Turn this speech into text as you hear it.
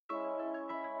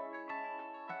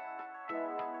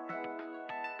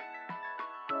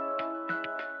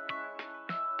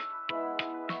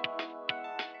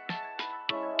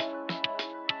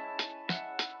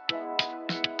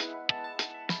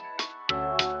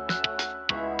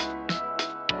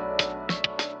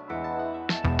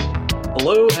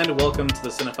Hello and welcome to the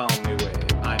Cinephile New Wave.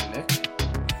 I'm Nick.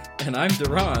 And I'm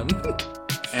Duran.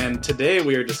 And today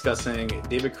we are discussing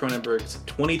David Cronenberg's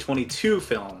 2022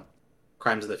 film,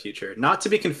 Crimes of the Future. Not to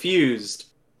be confused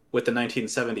with the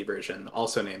 1970 version,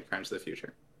 also named Crimes of the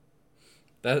Future.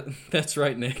 That's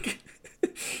right, Nick.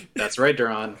 That's right,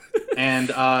 Duran.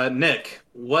 And Nick,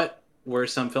 what were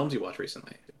some films you watched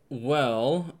recently?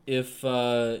 Well, if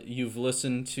you've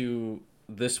listened to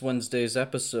this Wednesday's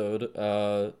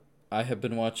episode, I have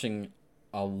been watching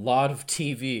a lot of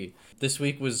TV. This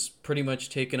week was pretty much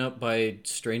taken up by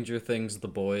Stranger Things, The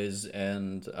Boys,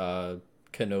 and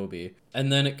Kenobi.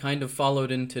 And then it kind of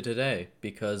followed into today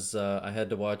because I had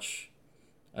to watch...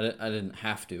 I didn't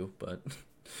have to, but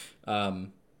I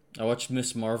watched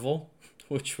Miss Marvel,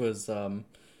 which was... I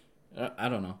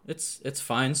don't know. It's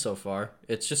fine so far.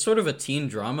 It's just sort of a teen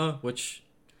drama, which...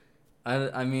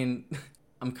 I mean...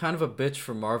 I'm kind of a bitch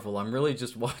for Marvel. I'm really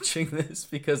just watching this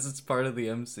because it's part of the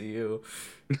MCU.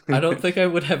 I don't think I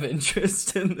would have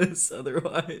interest in this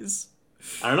otherwise.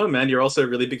 I don't know, man. You're also a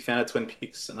really big fan of Twin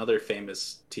Peaks, another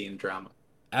famous teen drama.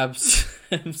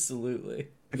 Absolutely.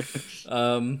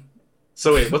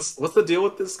 So wait, what's the deal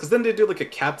with this? Because then they do like a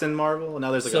Captain Marvel, and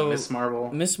now there's like a Miss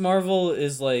Marvel. Miss Marvel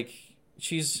is like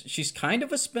she's kind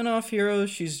of a spin-off hero.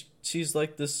 She's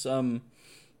like this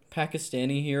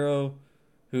Pakistani hero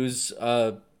who's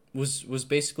was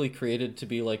basically created to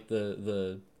be like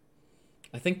the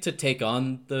I think to take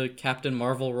on the Captain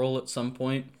Marvel role at some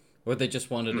point, or they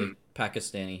just wanted a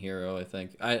Pakistani hero, I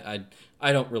think. I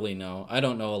don't really know. I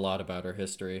don't know a lot about her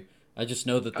history. I just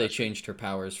know that they changed her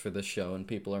powers for this show and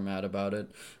people are mad about it.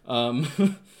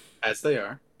 As they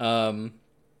are.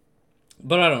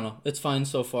 But I don't know. It's fine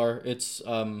so far. It's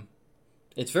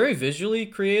very visually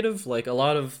creative. Like a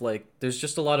lot of there's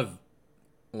just a lot of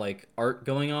like art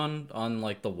going on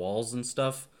like the walls and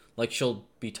stuff. Like she'll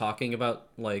be talking about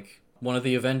like one of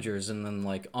the Avengers, and then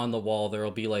like on the wall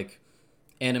there'll be like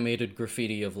animated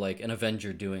graffiti of like an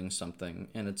Avenger doing something,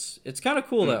 and it's kind of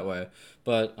cool that way.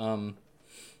 But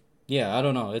yeah, I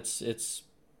don't know. It's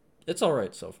all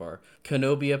right so far.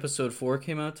 Kenobi episode 4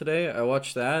 came out today. I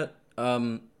watched that.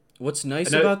 What's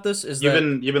nice about this is you've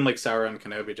been like sour on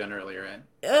Kenobi generally, right?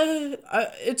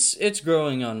 It's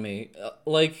growing on me.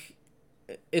 Like,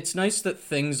 it's nice that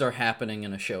things are happening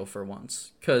in a show for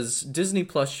once, because Disney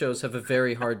Plus shows have a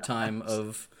very hard time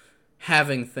of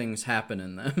having things happen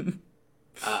in them.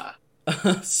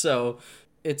 So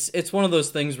it's one of those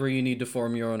things where you need to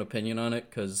form your own opinion on it,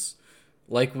 because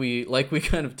like we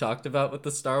kind of talked about with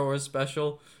the Star Wars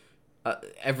special,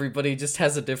 everybody just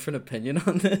has a different opinion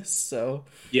on this. So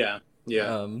yeah.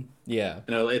 Yeah. You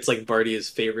know, it's like Bardia's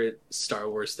favorite Star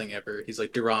Wars thing ever. He's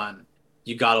like, Duran,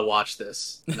 you gotta watch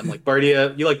this. And I'm like,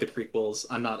 Bardia, you like the prequels.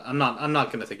 I'm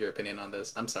not gonna take your opinion on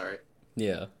this. I'm sorry.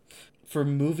 Yeah. For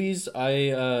movies,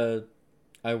 I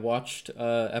watched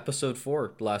episode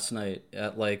 4 last night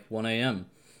at like 1 a.m.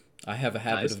 I have a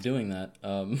habit of doing that.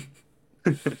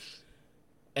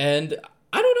 And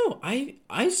I don't know.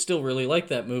 I still really like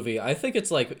that movie. I think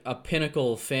it's like a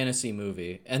pinnacle fantasy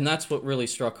movie, and that's what really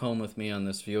struck home with me on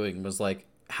this viewing, was like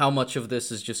how much of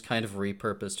this is just kind of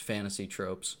repurposed fantasy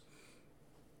tropes.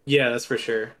 Yeah, that's for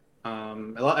sure. A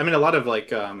lot of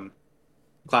like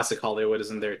classic Hollywood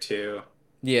is in there too.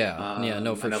 Yeah,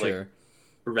 no, for sure. Like,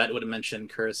 Rhett would have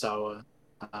mentioned Kurosawa.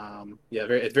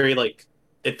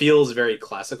 It feels very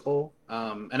classical.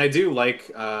 And I do like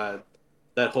that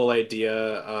whole idea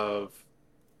of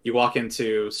you walk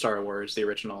into Star Wars, the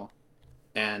original,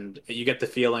 and you get the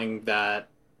feeling that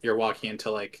you're walking into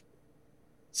like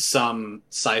some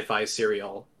sci-fi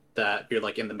serial that you're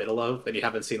like in the middle of, and you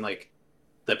haven't seen like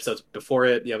the episodes before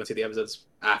it, you haven't seen the episodes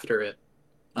after it.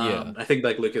 I think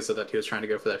like Lucas said that he was trying to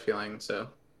go for that feeling, so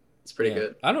it's pretty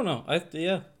good. I don't know. I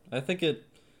think it.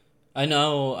 I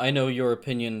know your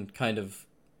opinion kind of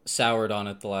soured on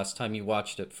it the last time you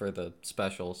watched it for the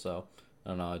special, so I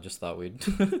don't know. I just thought we'd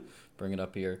bring it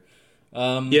up here.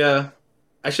 Yeah,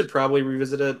 I should probably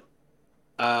revisit it.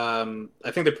 I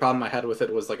think the problem I had with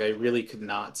it was like I really could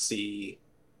not see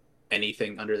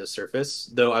anything under the surface.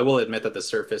 Though I will admit that the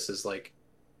surface is like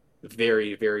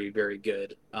very, very, very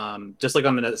good. Just like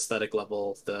on an aesthetic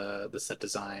level, the set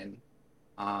design,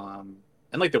 and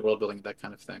like the world building, that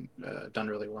kind of thing, done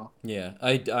really well. Yeah,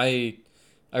 I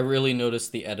really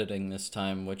noticed the editing this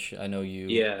time, which I know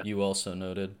you also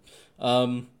noted.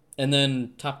 And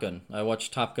then Top Gun. I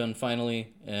watched Top Gun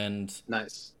finally, and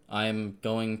nice. I'm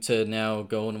going to now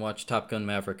go and watch Top Gun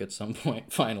Maverick at some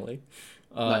point finally.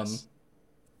 Nice.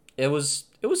 It was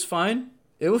fine.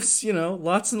 It was,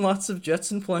 lots and lots of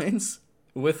jets and planes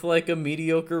with like a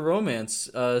mediocre romance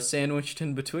sandwiched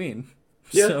in between.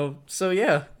 Yeah. So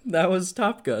yeah, that was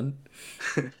Top Gun.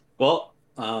 Well,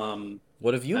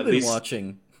 What have you at been least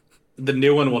watching, the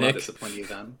new one will not Nick? disappoint you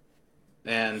then.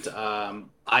 And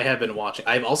I have been watching.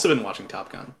 I've also been watching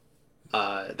Top Gun.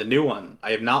 The new one.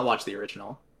 I have not watched the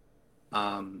original.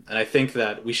 And I think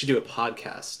that we should do a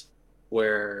podcast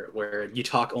where you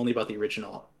talk only about the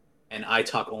original, and I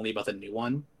talk only about the new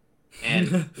one,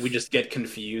 and we just get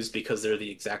confused because they're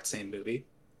the exact same movie.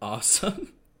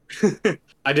 Awesome.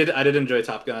 I did enjoy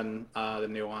Top Gun, the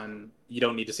new one. You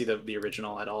don't need to see the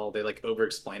original at all. They like over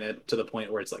explain it to the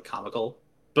point where it's like comical.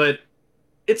 But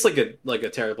it's like a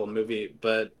terrible movie,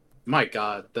 but my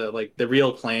God, the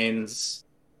real planes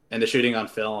and the shooting on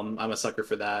film, I'm a sucker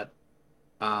for that.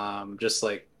 Just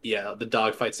like yeah, the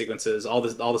dogfight sequences, all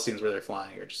the scenes where they're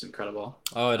flying are just incredible.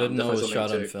 Oh, I didn't know it Definitely was something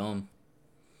shot on to film.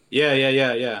 yeah, yeah,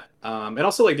 yeah, yeah. And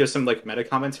also like there's some like meta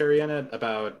commentary in it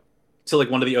about so like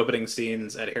one of the opening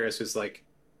scenes, Ed Harris, who's like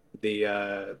the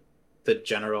uh the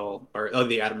general or oh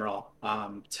the admiral,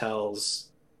 tells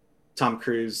Tom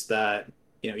Cruise that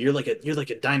you're like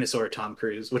a dinosaur, Tom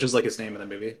Cruise, which is like his name in the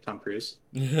movie, Tom Cruise.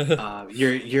 You're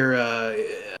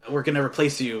we're gonna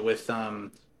replace you with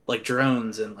like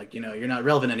drones and like you're not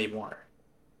relevant anymore.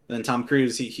 And then Tom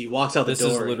Cruise he walks out the This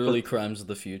is door. literally Crimes of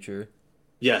the Future.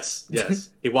 Yes, yes.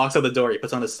 He walks out the door. He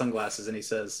puts on his sunglasses and he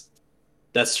says,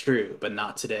 "That's true, but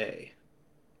not today."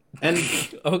 And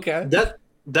Okay.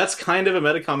 that's kind of a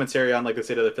meta commentary on like the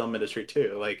state of the film industry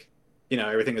too. Like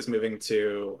everything is moving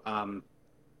to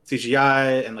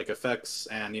CGI and like effects,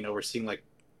 and we're seeing like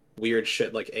weird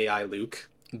shit like AI Luke,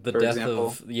 The for death example.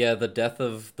 of yeah, the death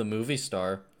of the movie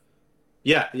star.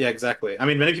 Yeah, yeah, exactly. I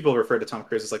mean, many people refer to Tom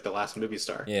Cruise as like the last movie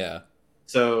star. Yeah.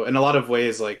 So in a lot of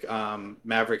ways, like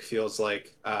Maverick feels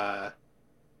like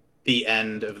the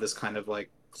end of this kind of like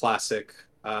classic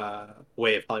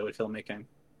way of Hollywood filmmaking.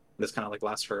 This kind of like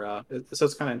lasts for so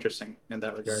it's kind of interesting in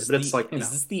that regard. But it's like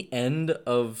Is this the end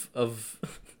of the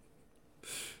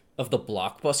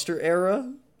blockbuster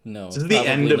era? No, this is the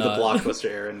end probably of the not. blockbuster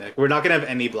era, Nick. We're not gonna have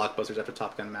any blockbusters after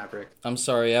Top Gun Maverick. I'm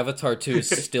sorry, Avatar 2 is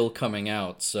still coming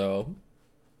out, so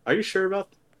Are you sure about?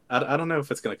 I don't know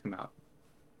if it's gonna come out.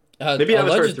 Maybe Avatar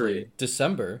allegedly 3.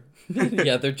 December.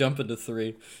 Yeah, they're jumping to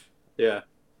 3. Yeah.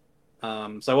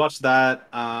 So I watched that.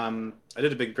 I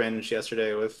did a big binge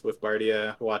yesterday with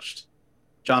Bardia. Watched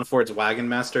John Ford's Wagon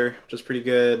Master, which was pretty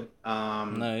good.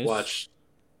 Nice. Watched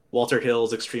Walter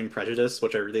Hill's Extreme Prejudice,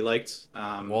 which I really liked.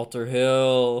 Walter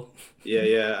Hill, Yeah,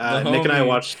 yeah. the Nick and I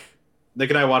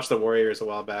homie. watched The Warriors a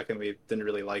while back, and we didn't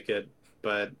really like it,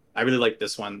 but I really liked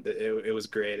this one. It was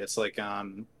great. It's like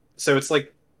so it's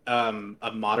like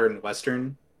a modern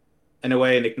Western in a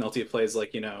way. Nick Nolte plays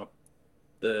like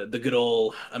the good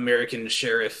old American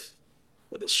sheriff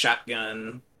with his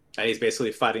shotgun, and he's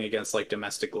basically fighting against like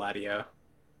domestic gladio.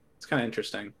 It's kind of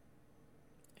interesting.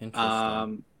 Interesting.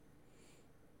 Um,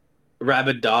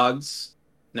 Rabid Dogs,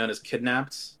 known as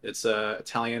Kidnapped. It's a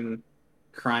Italian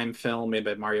crime film made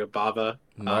by Mario Bava,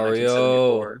 Mario.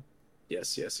 1974.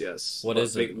 Yes, yes, yes. What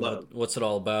is it? Big love. What's it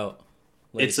all about?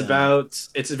 Lay it It's down. about.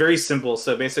 It's very simple.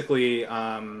 So basically,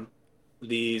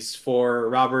 these four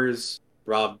robbers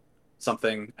rob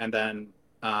something, and then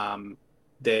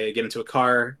they get into a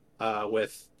car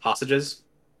with hostages,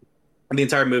 and the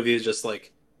entire movie is just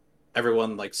like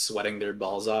everyone like sweating their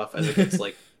balls off as it gets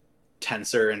like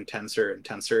tenser and tenser and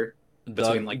tenser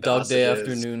between like the Dog Day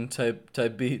hostages. Afternoon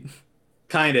type beat.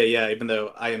 Kinda, yeah. Even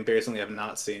though I embarrassingly have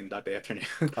not seen Dog Day Afternoon,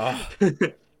 Oh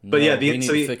but yeah, no, we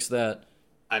need to fix that.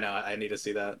 I know I need to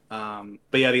see that.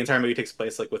 But yeah, the entire movie takes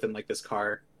place like within like this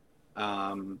car,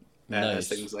 as Nice,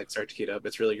 things like start to heat up.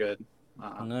 It's really good.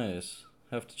 nice.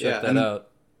 Have to check Yeah, that and out.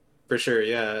 for sure,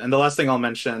 yeah. And the last thing I'll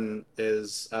mention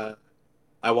is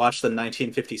I watched the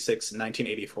 1956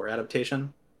 1984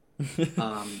 adaptation.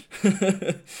 Um,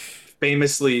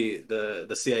 Famously,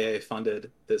 the CIA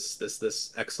funded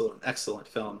this excellent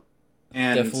film,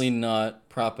 and Definitely not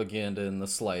propaganda in the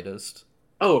slightest.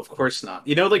 oh, of course not.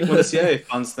 Like when the CIA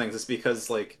funds things, it's because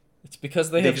like It's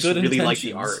because they they have just good really like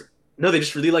the intentions. art. No, they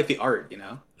just really like the art.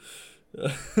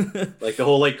 Like the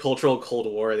whole like cultural Cold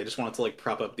War, they just wanted to like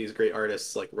prop up these great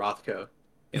artists like Rothko.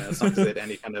 It's not because they had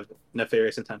any kind of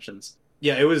nefarious intentions.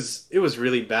 Yeah, it was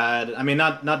really bad. I mean,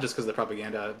 not just because of the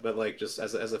propaganda, but like just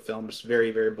as a film, just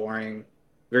very very boring,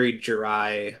 very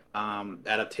dry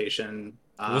adaptation.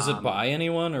 Was it by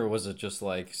anyone, or was it just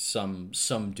like some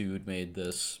dude made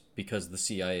this because the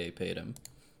CIA paid him?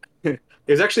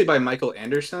 It was actually by Michael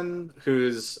Anderson,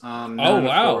 who's Oh known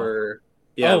wow! for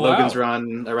yeah Oh Logan's wow!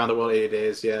 Run, Around the World 80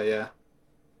 Days. Yeah, yeah.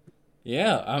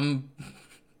 Yeah, I'm.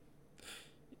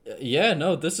 Yeah,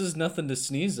 no, this is nothing to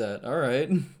sneeze at. All right.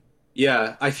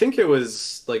 Yeah, I think it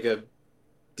was like a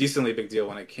decently big deal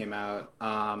when it came out.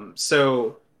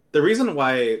 So the reason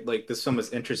why like this film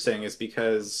is interesting is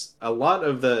because a lot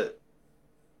of the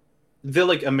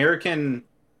like American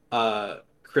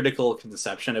critical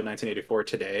conception of 1984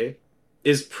 today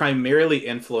is primarily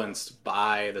influenced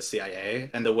by the CIA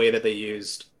and the way that they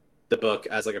used the book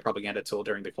as like a propaganda tool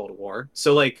during the Cold War.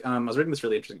 So like I was reading this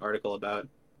really interesting article about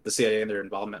the CIA and their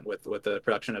involvement with the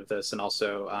production of this, and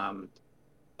also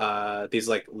these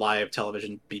like live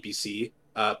television BBC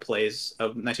plays of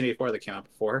 1984 that came out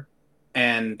before,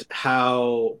 and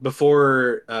how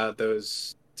before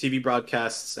those TV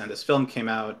broadcasts and this film came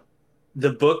out,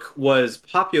 the book was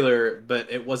popular, but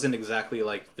it wasn't exactly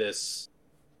like this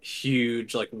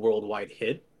huge like worldwide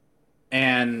hit.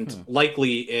 And Hmm.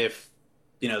 likely, if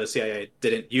the CIA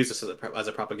didn't use this as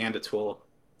a propaganda tool,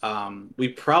 we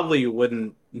probably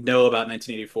wouldn't know about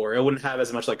 1984. It wouldn't have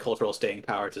as much like cultural staying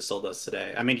power as it still does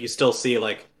today. I mean, you still see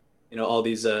like all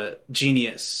these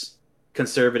genius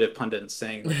conservative pundits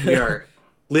saying like we are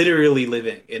literally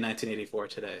living in 1984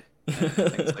 today and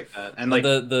things like that. And like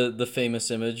The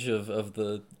famous image of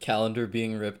the calendar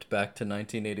being ripped back to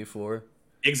 1984.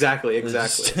 exactly, It's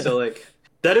exactly. So like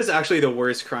that is actually the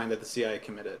worst crime that the CIA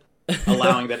committed,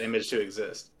 allowing that image to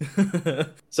exist. just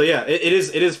So yeah, it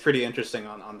is pretty interesting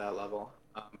on that level,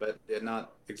 but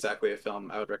not exactly a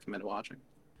film I would recommend watching.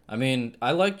 I mean,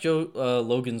 I like Joe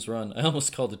Logan's Run. I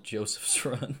almost called it Joseph's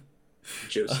Run.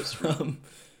 Joseph's Run. um,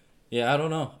 yeah, I don't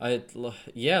know.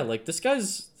 Yeah, like this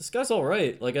guy's all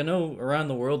right. Like I know Around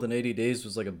the World in 80 Days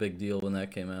was like a big deal when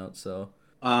that came out. So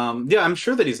Yeah, I'm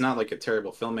sure that he's not like a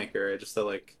terrible filmmaker. Just that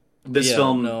like this yeah,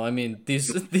 film no, I mean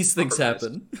these things compromised.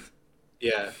 happen.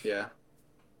 Yeah, yeah.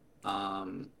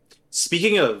 Um,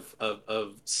 Speaking of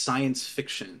science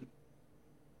fiction,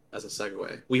 as a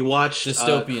segue, we watched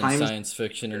Dystopian Crimes of science the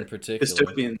fiction in Future.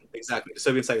 particular. Dystopian, exactly.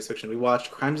 Dystopian science fiction. We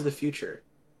watched Crimes of the Future.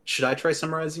 Should I try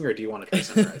summarizing, or do you want to try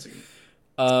summarizing?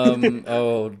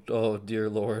 Oh dear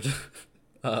Lord.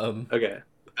 um, Okay,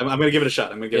 I'm gonna give it a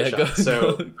shot. I'm gonna give it a yeah, go shot.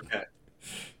 So, go. okay.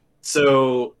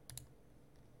 So,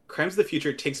 Crimes of the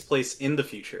Future takes place in the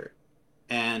future,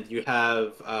 and you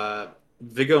have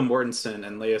Viggo Mortensen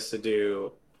and Lea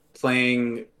Seydoux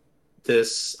playing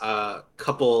this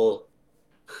couple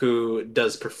who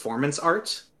does performance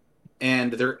art,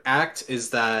 and their act is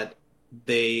that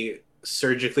they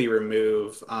surgically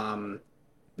remove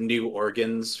new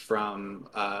organs from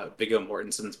Viggo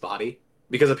Mortensen's body.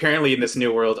 Because apparently in this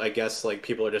new world, I guess like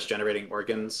people are just generating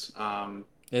organs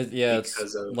Yeah, it's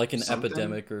because of like an something.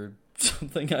 epidemic or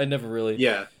something. I never really.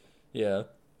 Yeah. Yeah.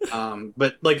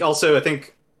 But like also I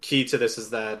think key to this is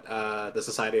that the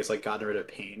society has like gotten rid of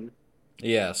pain.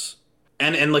 Yes.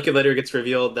 And like it later gets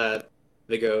revealed that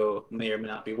Viggo may or may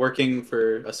not be working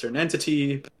for a certain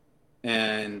entity,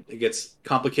 and it gets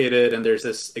complicated, and there's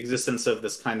this existence of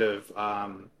this kind of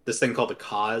this thing called the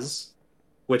cause,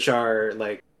 which are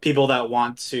like people that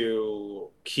want to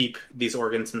keep these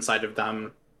organs inside of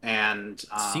them, and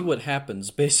See what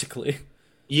happens, basically.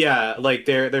 yeah, like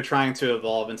they're trying to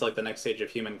evolve into like the next stage of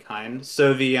humankind.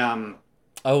 So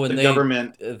Oh, the and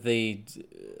government, they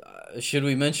should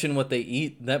we mention what they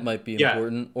eat? That might be yeah,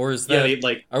 important. Or is yeah,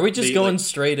 that are we just they going like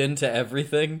straight into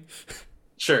everything?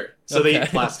 sure. So they eat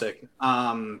Okay. plastic.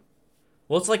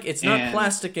 Well, it's like it's not And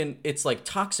plastic and it's like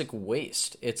toxic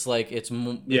waste. It's like it's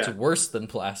yeah, worse than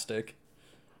plastic.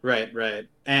 right, right.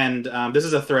 And this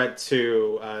is a threat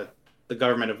to the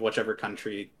government of whichever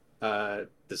country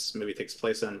this movie takes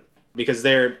place in, because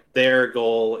their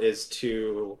goal is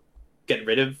to get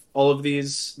rid of all of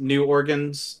these new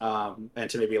organs, and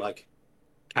to maybe like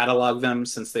catalog them,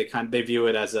 since they view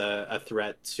it as a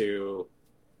threat to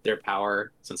their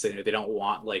power, since they don't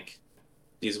want like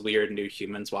these weird new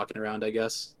humans walking around, I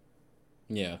guess.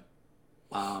 Yeah.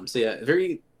 So yeah,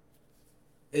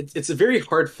 it's a very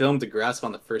hard film to grasp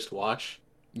on the first watch.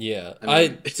 Yeah. I I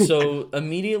mean, so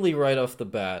immediately right off the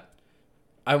bat,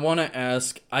 I want to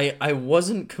ask I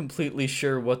wasn't completely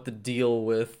sure what the deal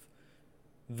with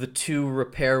the two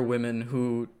repair women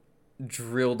who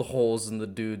drilled holes in the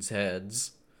dudes'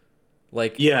 heads.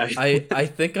 Like yeah. I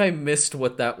think I missed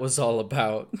what that was all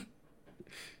about.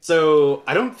 So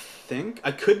I don't think,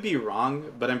 I could be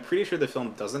wrong, but I'm pretty sure the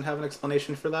film doesn't have an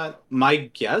explanation for that. My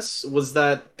guess was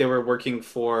that they were working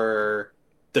for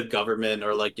the government,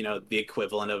 or like, the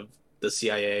equivalent of the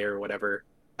CIA or whatever,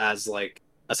 as like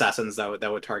assassins that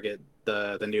would target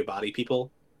the new body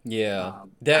people. Yeah. I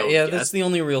That would yeah, guess. that's the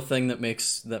only real thing that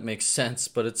makes sense,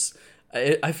 but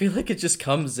I feel like it just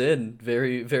comes in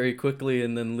very very quickly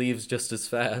and then leaves just as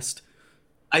fast.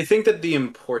 I think that the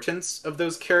importance of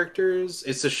those characters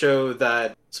is to show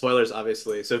that, spoilers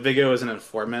obviously. So Viggo is an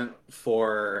informant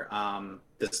for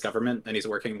this government, and he's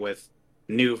working with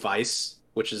New Vice,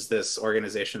 which is this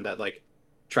organization that like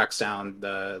tracks down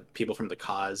the people from the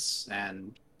cause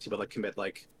and people that commit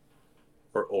like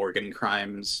or organ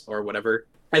crimes or whatever.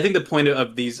 I think the point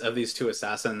of these two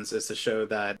assassins is to show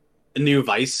that New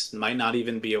Vice might not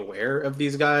even be aware of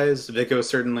these guys. Vico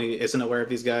certainly isn't aware of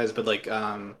these guys, but like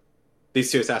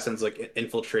these two assassins like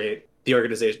infiltrate the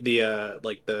organization, the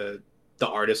like the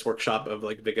artist workshop of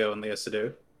like Vigo and Lea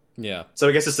Seydoux. Yeah. So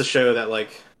I guess it's to show that like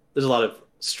there's a lot of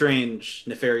strange,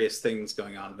 nefarious things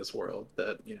going on in this world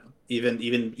that even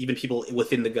people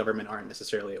within the government aren't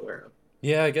necessarily aware of.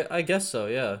 Yeah, I guess so.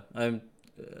 Yeah, I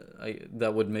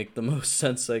that would make the most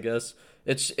sense. I guess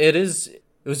it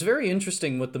was very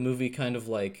interesting what the movie kind of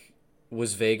like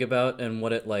was vague about and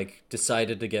what it like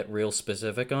decided to get real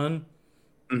specific on.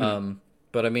 Hmm.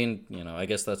 But I mean, I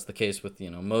guess that's the case with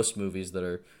most movies that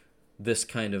are this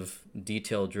kind of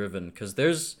detail driven because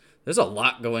there's a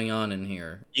lot going on in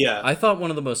here. Yeah. I thought one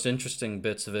of the most interesting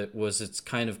bits of it was its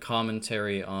kind of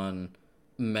commentary on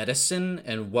medicine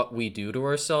and what we do to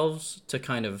ourselves to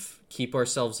kind of keep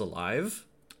ourselves alive.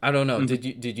 I don't know.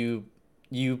 Mhm. Did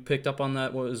you picked up on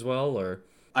that as well or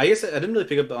I guess I didn't really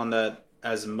pick up on that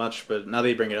as much, but now that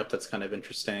you bring it up, that's kind of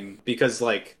interesting because,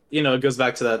 like, it goes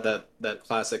back to that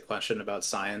classic question about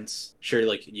science. Sure,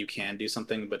 like you can do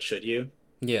something, but should you?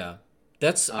 yeah.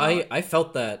 That's Uh, I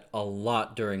felt that a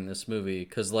lot during this movie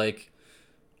cuz like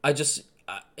I just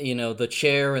the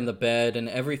chair and the bed and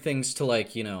everything's to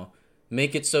like,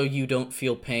 make it so you don't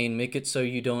feel pain, make it so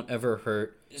you don't ever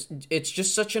hurt. It's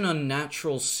just such an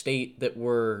unnatural state that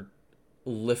we're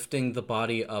lifting the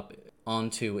body up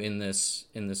onto in this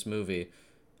movie.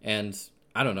 And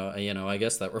I don't know, I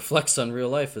guess that reflects on real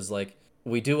life is like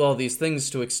we do all these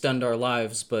things to extend our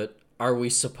lives, but are we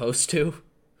supposed to?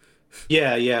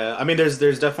 yeah, yeah. I mean, there's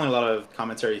definitely a lot of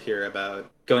commentary here about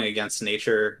going against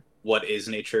nature. What is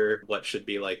nature? What should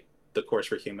be like the course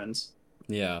for humans?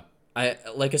 Yeah. I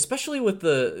like especially with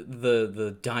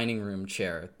the dining room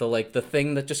chair. The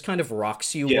thing that just kind of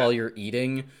rocks you Yeah, while you're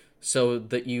eating so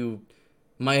that you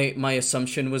my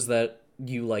assumption was that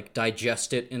you like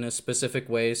digest it in a specific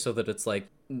way so that it's like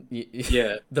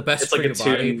yeah. the best It's for like your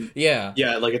body. attuned. Yeah.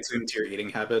 Yeah, like attuned to your eating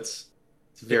habits.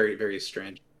 It's It, very, very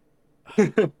strange.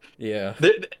 yeah.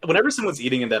 Whenever someone's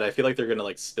eating in that, I feel like they're gonna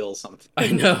like spill I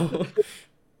something. know.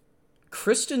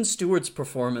 Kristen Stewart's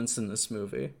performance in this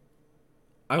movie.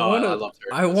 I Oh, want I to loved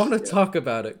her I in want this. to Yeah. talk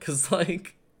about it cuz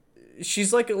like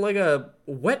she's like a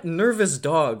wet nervous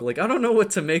dog. Like I don't know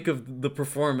what to make of the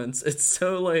performance. It's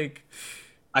so like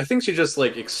I think she's just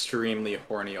like extremely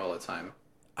horny all the time.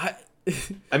 I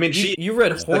I mean, you she you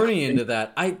read is the horny queen. into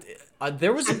that. I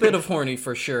there was a bit of horny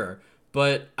for sure,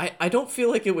 but I don't feel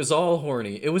like it was all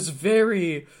horny. It was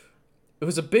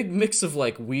a big mix of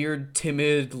like weird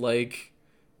timid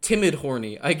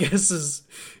horny, I guess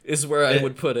is where I It,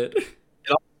 would put it.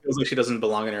 it also feels like she doesn't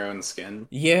belong in her own skin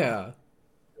Yeah.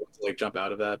 to like jump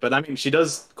out of that. But I mean, she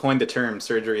does coin the term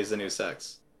 "surgery is the new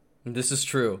sex." This is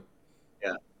true.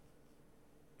 Yeah.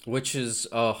 Which is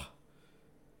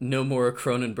no more a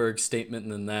Cronenberg statement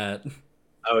than that.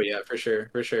 Oh yeah, for sure,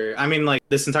 for sure. I mean, like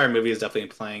this entire movie is definitely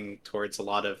playing towards a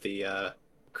lot of the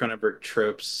Cronenberg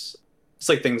tropes. It's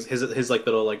like things his like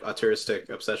little like autistic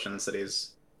obsessions that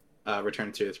he's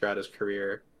returned to throughout his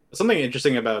career. Something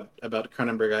interesting about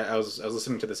Cronenberg, I was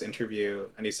listening to this interview,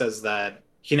 and he says that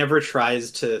he never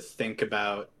tries to think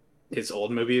about his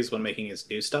old movies when making his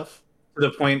new stuff to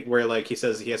the point where like he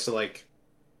says he has to like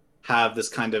have this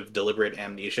kind of deliberate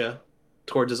amnesia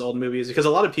towards his old movies because a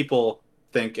lot of people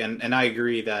think and I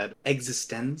agree that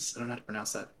Existence, I don't know how to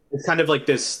pronounce that. It's kind of like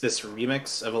this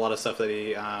remix of a lot of stuff that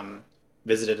he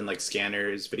visited in like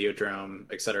Scanners,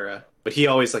 Videodrome, etc. But he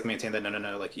always like maintained that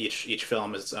no, like each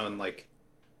film is its own like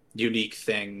unique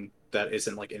thing that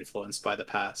isn't like influenced by the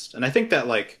past. And I think that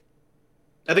like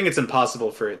I think it's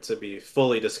impossible for it to be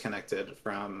fully disconnected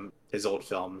from his old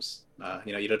films.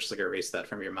 You don't just like erase that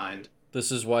from your mind.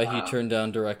 This is why he Um, turned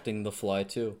down directing The Fly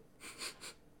too.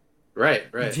 right,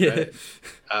 right, Yeah.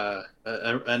 right.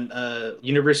 An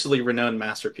universally renowned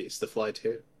masterpiece, The Fly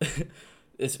 2.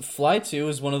 Fly 2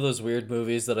 is one of those weird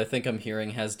movies that I think I'm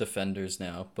hearing has defenders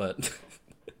now, but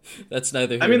that's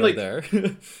neither I here mean, nor like, there.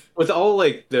 with all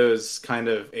like those kind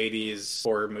of 80s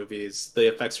horror movies, the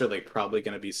effects are like probably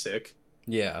going to be sick.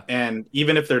 Yeah. And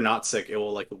even if they're not sick, it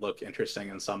will like look interesting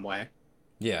in some way.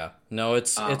 Yeah. No,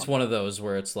 it's Um, one of those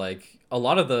where it's like a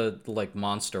lot of the like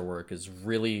monster work is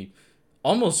really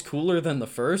almost cooler than the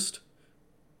first.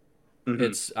 mhm.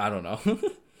 It's I don't know.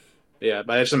 Yeah,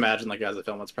 but I just imagine like as a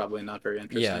film, it's probably not very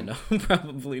Yeah, interesting. no,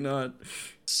 probably not.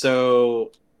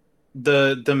 So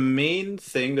the main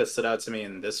thing that stood out to me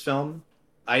in this film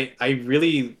I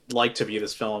really like to view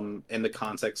this film in the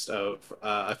context of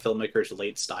a filmmaker's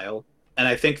late style, and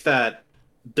I think that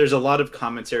there's a lot of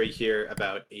commentary here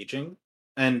about aging,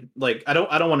 and like I don't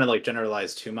want to like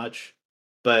generalize too much,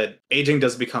 but aging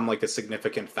does become like a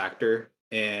significant factor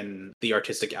in the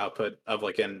artistic output of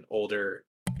like an older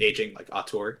aging like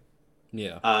auteur.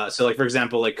 Yeah. So like for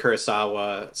example, like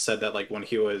Kurosawa said that like when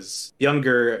he was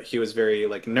younger, he was very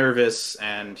like nervous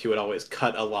and he would always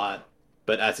cut a lot.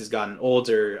 But as he's gotten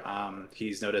older,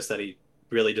 he's noticed that he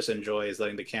really just enjoys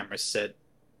letting the camera sit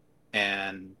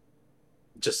and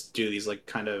just do these like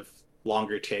kind of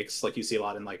longer takes, like you see a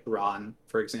lot in like Ron,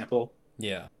 for example.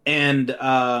 Yeah. And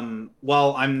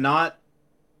while I'm not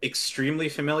extremely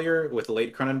familiar with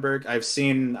late Cronenberg. I've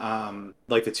seen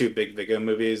like the two big Viggo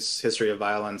movies, History of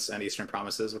Violence and Eastern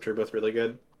Promises, which are both really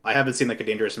good. I haven't seen like A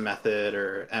Dangerous Method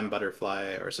or M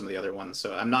Butterfly or some of the other ones,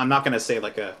 so I'm not gonna say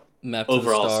like a Map to the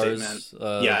overall statement.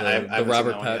 Stars, Yeah, I the haven't seen that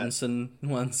Robert one yet. Pattinson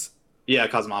ones. Yeah,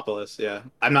 Cosmopolis. Yeah,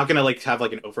 I'm not gonna like have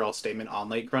like an overall statement on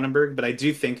late Cronenberg, but I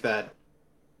do think that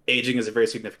aging is a very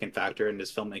significant factor in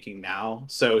his filmmaking now.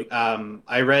 So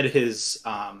I read his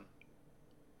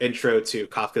intro to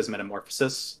Kafka's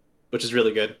Metamorphosis, which is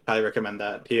really good. Highly recommend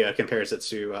that. He compares it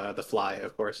to The Fly,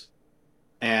 of course.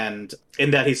 And in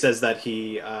that, he says that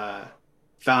he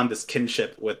found this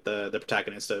kinship with the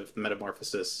protagonist of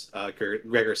Metamorphosis,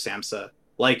 Gregor Samsa.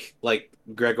 Like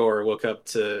Gregor woke up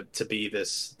to be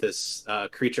this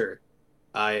creature.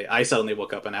 I suddenly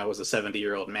woke up and I was a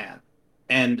 70-year-old man.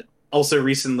 And also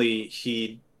recently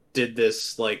he did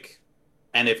this like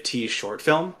NFT short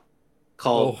film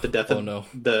called Oh, The Death oh of no.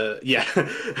 the yeah.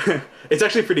 It's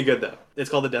actually pretty good though. It's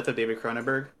called The Death of David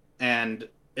Cronenberg, and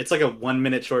it's like a 1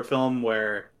 minute short film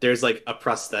where there's like a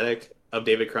prosthetic of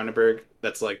David Cronenberg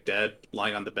that's like dead,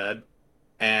 lying on the bed,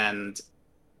 and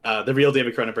the real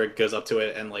David Cronenberg goes up to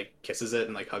it and like kisses it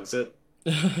and like hugs it.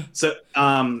 So,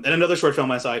 and another short film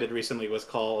I saw I did recently was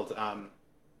called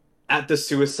At the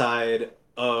Suicide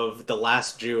of the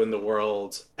Last Jew in the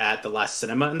World at the Last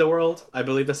Cinema in the World. I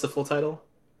believe that's the full title.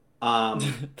 And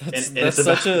it's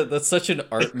about That's such an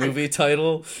art movie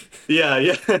title. yeah,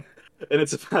 yeah. And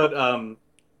it's about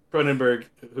Cronenberg,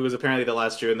 who is apparently the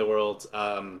last Jew in the world,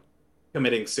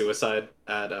 committing suicide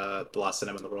at the last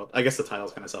cinema in the world. I guess the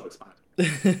title's kind of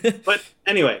self-explanatory. But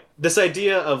anyway, this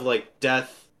idea of like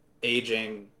death,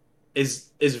 aging is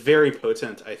very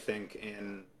potent, I think,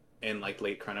 in like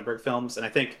late Cronenberg films. And I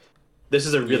think this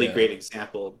is a really Yeah. great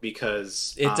example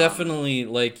because It definitely,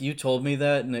 like, you told me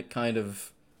that, and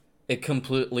it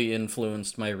completely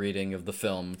influenced my reading of the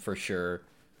film for sure.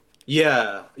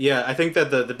 yeah, yeah, I think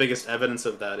that the biggest evidence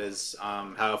of that is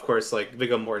how, of course, like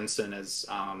Viggo Mortensen is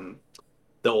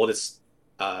the oldest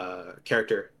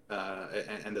character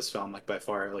in this film, like by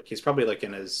far. Like he's probably like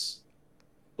in his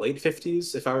late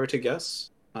 50s, if I were to guess.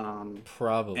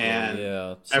 Probably, And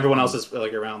yeah. everyone else Something. is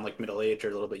like around like middle age or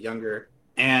a little bit younger.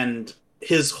 And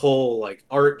his whole like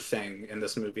art thing in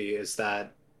this movie is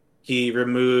that he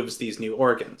removes these new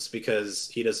organs because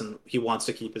he wants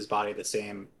to keep his body the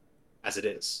same as it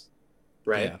is,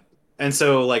 right? Yeah. And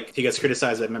so like he gets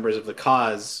criticized by members of the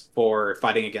cause for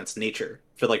fighting against nature,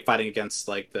 for like fighting against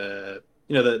like the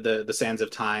the sands of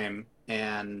time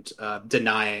and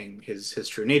denying his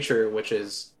true nature, which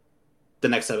is the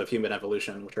next step of human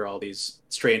evolution, which are all these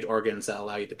strange organs that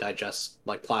allow you to digest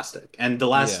like plastic. And the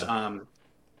last Yeah.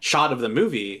 shot of the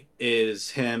movie is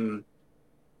him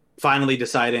finally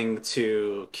deciding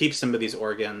to keep some of these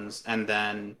organs and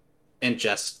then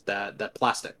ingest that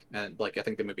plastic. And like I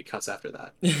think the movie cuts after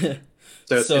that.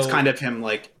 So it's So, kind of him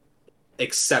like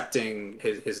accepting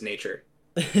his nature.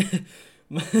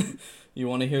 you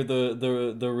want to hear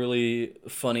the really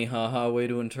funny haha way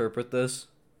to interpret this?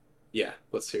 Yeah,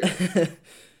 let's hear it.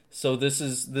 So this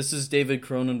is David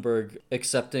Cronenberg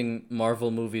accepting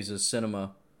Marvel movies as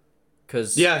cinema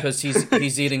Yeah, cuz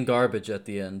he's eating garbage at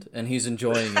the end and he's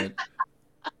enjoying it.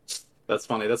 that's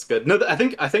funny. That's good. No, I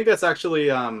think that's actually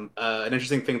an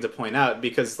interesting thing to point out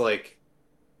because like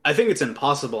I think it's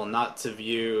impossible not to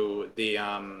view the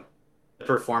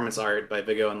performance art by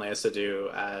Viggo and Lea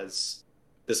Seydoux as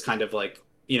this kind of like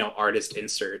artist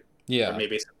insert or Yeah.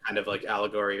 maybe some kind of like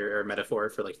allegory or metaphor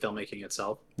for like filmmaking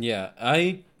itself. Yeah.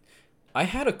 I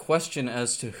had a question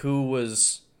as to who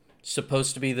was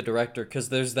supposed to be the director cuz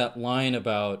there's that line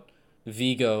about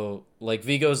Vigo, like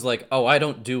Vigo's like, "Oh, I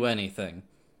don't do anything.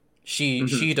 She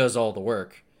Hmm. does all the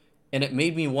work." And it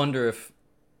made me wonder if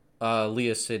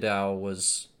Leah Seydoux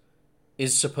was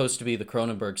is supposed to be the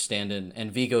Cronenberg stand-in,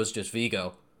 and Vigo's just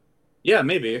Vigo. Yeah,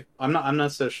 maybe. I'm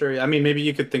not so sure. I mean, maybe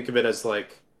you could think of it as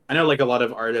like I know like a lot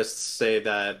of artists say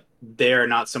that they're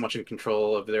not so much in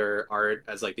control of their art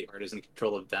as like the art is in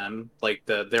control of them. Like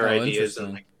their Oh, ideas and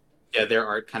interesting. like yeah, their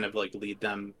art kind of like lead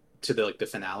them to the like the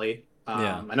finale.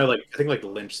 Yeah. I know like I think like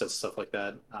Lynch says stuff like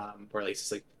that, where like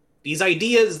it's like these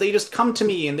ideas they just come to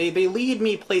me and they lead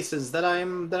me places that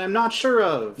I'm not sure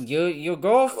of. You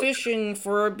go Like fishing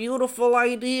for a beautiful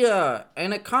idea,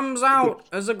 and it comes out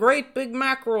as a great big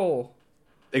mackerel.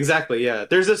 exactly, yeah.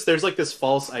 There's like this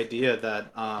false idea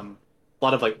that a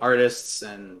lot of like artists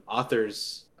and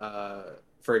authors,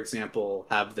 for example,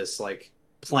 have this like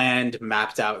planned,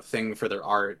 mapped out thing for their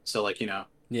art. So like,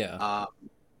 Yeah. um,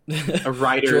 a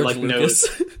writer George like knows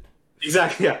Lucas.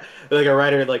 exactly, yeah. Like a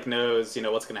writer like knows,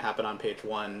 what's gonna happen on page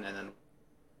one, and then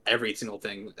every single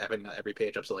thing, having every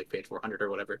page up to like page 400 or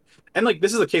whatever. And like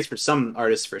this is the case for some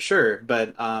artists for sure,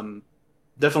 but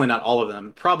definitely not all of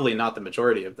them, probably not the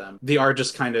majority of them. The art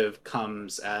just kind of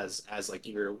comes as like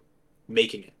you're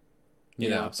making it,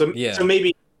 Yeah. so Yeah.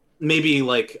 maybe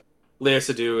like Lea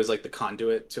Seydoux is like the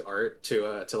conduit to art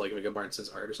to like Viggo Barnes's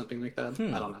art or something like that. I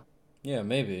Hmm. don't know. Yeah,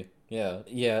 maybe. Yeah.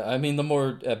 Yeah. I mean, the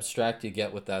more abstract you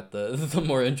get with that, the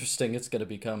more interesting it's going to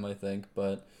become, I think.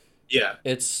 But Yeah.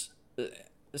 it's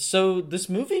so this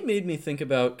movie made me think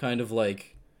about kind of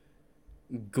like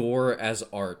gore as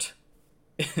art.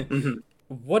 Hmm.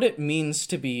 What it means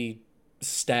to be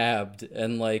stabbed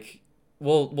and like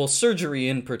well surgery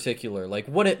in particular, like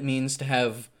what it means to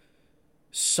have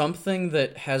something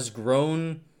that has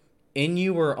grown in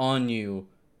you or on you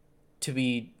to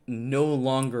be no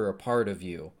longer a part of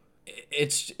you.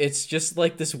 It's just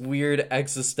like this weird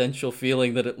existential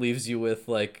feeling that it leaves you with,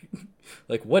 like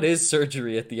what is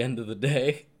surgery at the end of the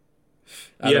day?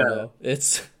 I don't Yeah. know.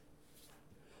 It's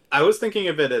I was thinking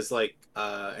of it as like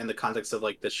in the context of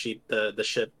like the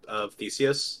ship of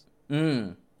Theseus,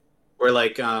 mm, where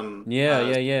like yeah,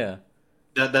 yeah, yeah.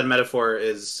 that metaphor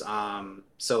is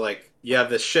so like you have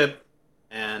this ship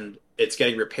and it's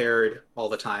getting repaired all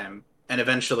the time, and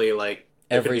eventually like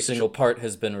there could Every be single situation. part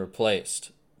has been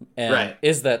replaced. And Right.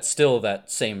 is that still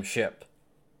that same ship?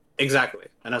 Exactly.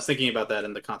 And I was thinking about that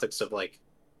in the context of like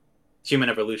human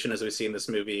evolution as we see in this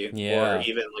movie, or Yeah.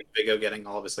 even like Viggo getting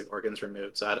all of his like organs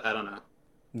removed. So I don't know.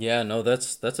 Yeah, no,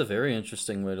 that's a very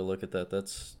interesting way to look at that.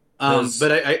 That's But because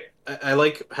I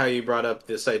like how you brought up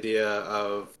this idea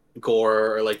of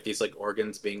gore or like these like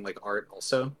organs being like art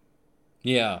also.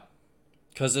 yeah,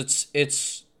 because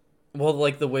it's well,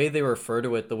 like the way they refer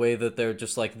to it, the way that they're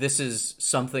just like, this is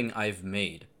something I've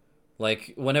made.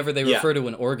 Like whenever they Yeah. refer to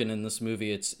an organ in this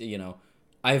movie, it's,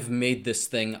 I've made this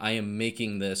thing. I am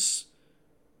making this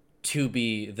to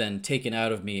be then taken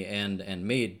out of me and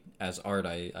made as art,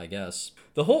 I guess.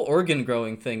 The whole organ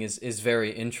growing thing is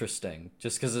very interesting,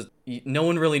 just because no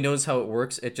one really knows how it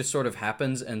works. It just sort of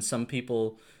happens, and some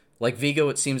people, like Vigo,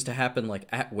 it seems to happen like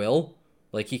at will.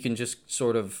 Like he can just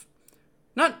sort of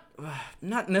not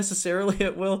not necessarily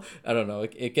at will. I don't know.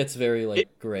 It gets very It,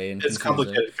 like gray and it's confusing.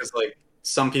 complicated because like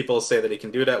some people say that he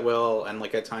can do it at will, and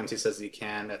like at times he says he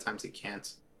can, at times he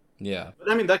can't. Yeah.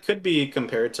 But I mean that could be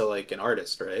compared to like an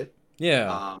artist, right?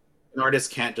 Yeah. Um, an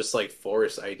artist can't just like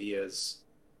force ideas.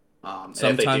 And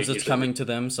if they do, Sometimes it's usually coming to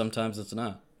them, sometimes it's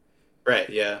not. right,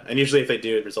 yeah, and usually if they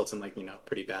do, it results in like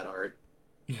pretty bad art.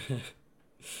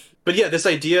 But yeah, this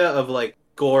idea of like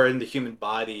gore in the human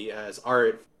body as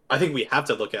art, I think we have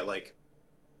to look at like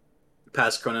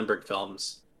past Cronenberg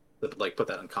films that like put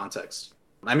that in context.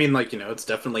 I mean, like it's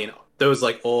definitely those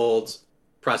like old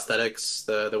prosthetics,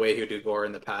 the way he would do gore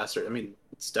in the past. Or I mean,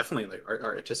 it's definitely like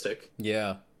artistic.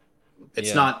 Yeah. It's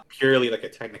Yeah. not purely like a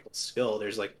technical skill.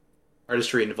 There's like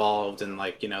artistry involved, and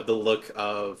like the look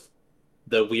of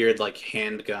the weird like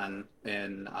handgun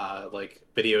in like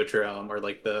Videodrome, or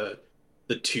like the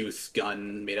tooth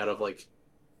gun made out of like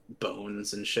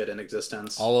bones and shit in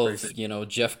existence, All for of, example.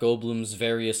 Jeff Goldblum's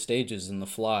various stages in The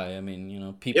Fly. I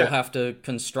mean, people Yeah, have to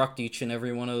construct each and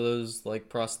every one of those like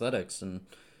prosthetics, and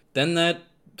then that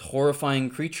horrifying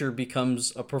creature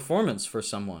becomes a performance for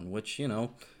someone, which,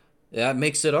 that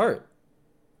makes it art.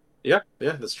 yeah,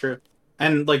 yeah, that's true.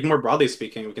 And like more broadly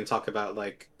speaking, we can talk about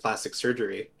like plastic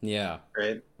surgery, Yeah.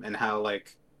 right? And how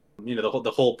like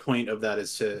the whole point of that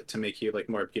is to make you like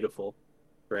more beautiful,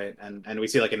 right? And we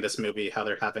see like in this movie how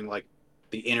they're having like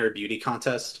the inner beauty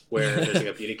contest where there's like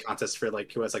a beauty contest for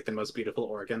like who has like the most beautiful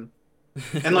organ.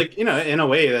 And like, in a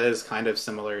way that is kind of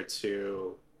similar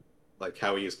to like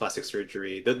how we use plastic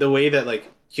surgery. The way that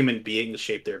like human beings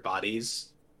shape their bodies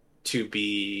to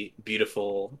be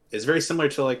beautiful is very similar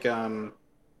to like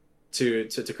to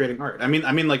creating art. I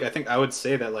mean like I think I would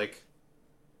say that like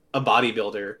a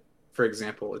bodybuilder, for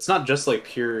example, it's not just like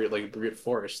pure like brute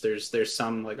force. There's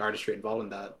some like artistry involved in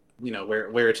that.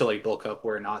 Where to like bulk up,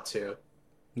 where not to.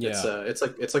 Yeah. It's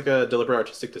like a deliberate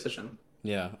artistic decision.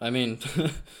 Yeah. I mean,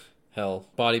 hell,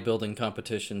 bodybuilding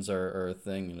competitions are a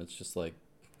thing, and it's just like,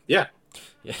 Yeah,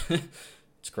 yeah,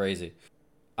 it's crazy.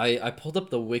 I pulled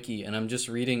up the wiki, and I'm just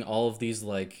reading all of these,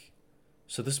 like,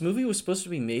 so this movie was supposed to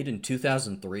be made in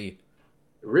 2003.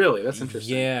 really, that's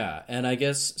interesting. Yeah, and I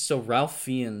guess so. Ralph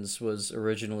Fiennes was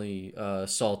originally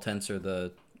Saul Tenser,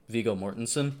 the Viggo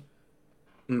Mortensen.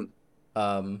 Hmm.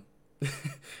 Um,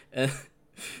 and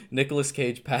Nicolas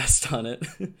Cage passed on it.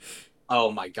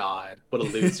 Oh my God, what a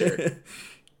loser!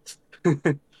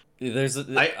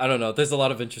 I I don't know. There's a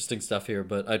lot of interesting stuff here,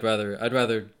 but I'd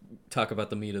rather talk about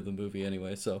the meat of the movie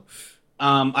anyway. So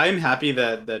I'm happy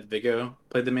that Viggo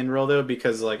played the main role though,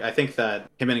 because like I think that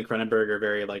him and Cronenberg are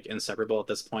very like inseparable at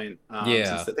this point.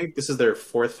 yeah, Since I think this is their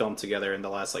fourth film together in the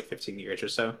last like 15 years or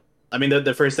so. I mean,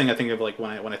 the first thing I think of like when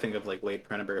I think of like late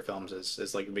Cronenberg films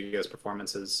is like Viggo's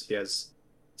performances. He has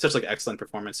such like excellent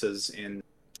performances in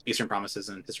Eastern Promises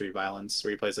and History of Violence,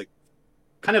 where he plays like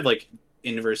kind of like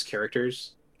inverse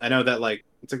characters. I know that like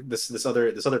it's like this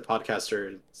other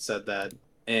podcaster said that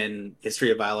in History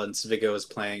of Violence, Viggo is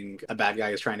playing a bad guy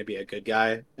who's trying to be a good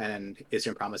guy, and in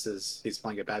Eastern Promises, he's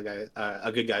playing a bad guy,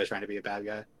 a good guy who's trying to be a bad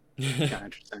guy. Kind of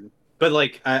interesting. But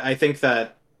like, I think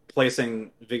that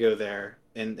placing Viggo there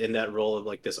in that role of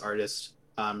like this artist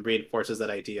reinforces that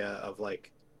idea of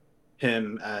like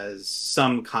him as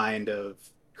some kind of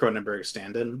Cronenberg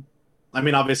stand-in. I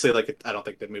mean, obviously, like I don't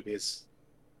think the movie is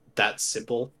that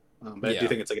simple, but I do yeah.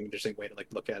 think it's like an interesting way to like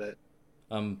look at it.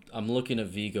 I'm looking at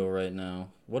Vigo right now.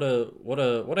 What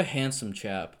a handsome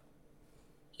chap.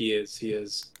 He is. He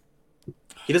is.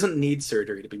 He doesn't need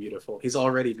surgery to be beautiful. He's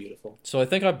already beautiful. So I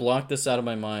think I blocked this out of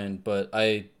my mind, but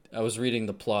I was reading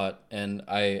the plot and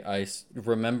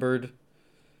remembered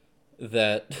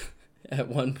that at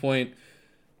one point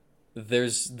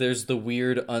there's the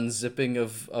weird unzipping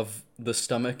of the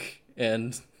stomach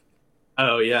and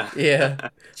Oh yeah. yeah,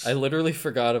 I literally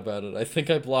forgot about it. I think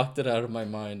I blocked it out of my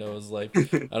mind. I was like,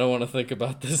 I don't want to think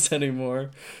about this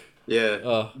anymore. Yeah.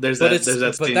 But it's There's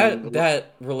that but scene.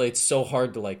 that relates so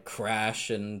hard to like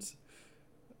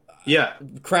Yeah.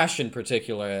 Crash in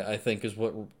particular. I think is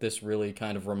what this really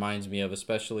kind of reminds me of,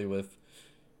 especially with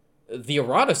the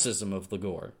eroticism of the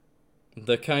gore,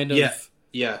 the kind Yeah. of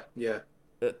Yeah. Yeah.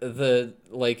 the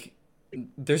like.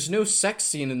 There's no sex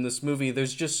scene in this movie.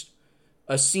 There's just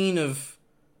a scene of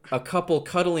a couple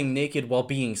cuddling naked while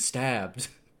being stabbed.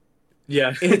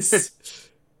 Yeah. It's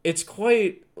it's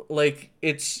quite like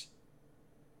it's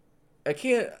I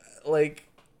can't like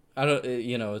I don't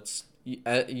it's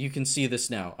you can see this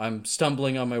now. I'm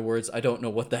stumbling on my words. I don't know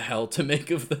what the hell to make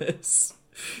of this.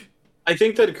 I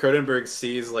think that Cronenberg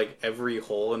sees like every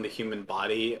hole in the human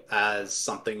body as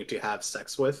something to have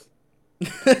sex with.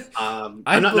 I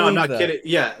I'm believe not that. kidding.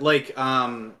 Yeah, like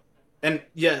and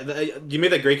yeah, you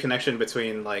made that great connection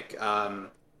between like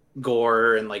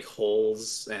gore and like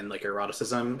holes and like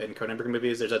eroticism in Cronenberg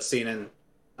movies. There's that scene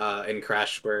in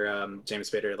Crash where James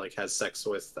Spader like has sex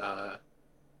with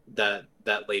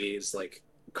that lady's like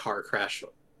car crash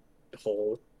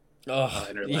hole Oh,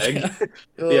 in her leg.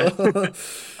 yeah. Yeah.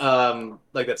 Ugh.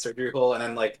 Like that surgery hole, and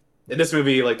then like in this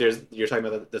movie, like there's you're talking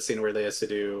about the scene where they has to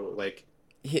do like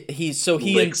He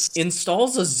licks.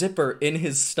 installs a zipper in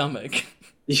his stomach.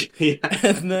 Yeah,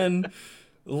 And then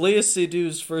Leia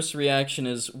Seydoux' first reaction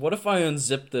is, "What if I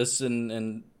unzip this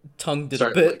and tongued it a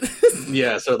start bit?"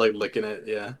 like start like licking it.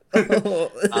 Yeah.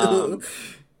 um,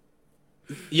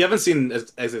 you haven't seen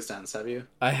Existence, have you?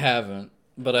 I haven't,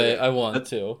 but Okay, I want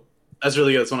to. that's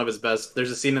really good. It's one of his best.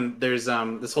 There's a scene in there's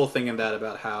this whole thing in that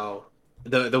about how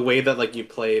the way that like you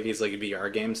play these like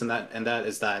VR games and that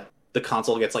is that the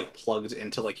console gets like plugged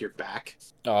into like your back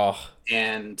Oh,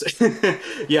 and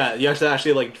yeah, you have to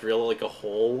actually like drill like a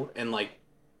hole in like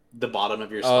the bottom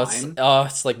of your spine.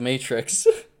 it's like Matrix.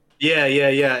 Yeah.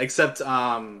 Except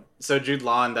so Jude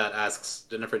Law in that asks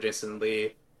Jennifer Jason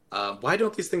Leigh, why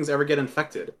don't these things ever get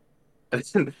infected? And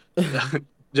then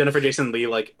Jennifer Jason Leigh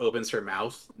like opens her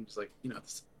mouth and she's like,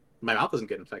 my mouth doesn't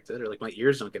get infected, or like my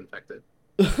ears don't get infected.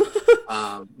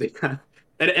 And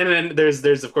then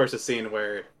there's of course a scene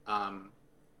where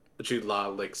Jude Law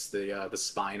licks the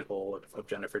spine hole of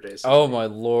Jennifer Jason Oh Leigh my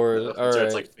lord! and All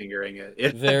starts right, like fingering it.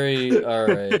 Yeah. very all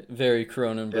right, very Yeah.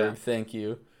 Cronenberg. Thank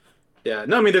you. Yeah.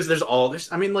 No, I mean there's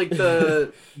I mean like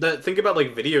the think about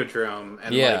like Videodrome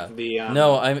and Yeah. like the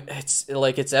No, it's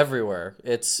like it's everywhere.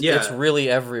 It's yeah, really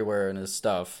everywhere in his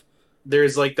stuff.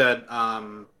 there's like that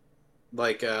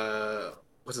like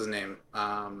what's his name?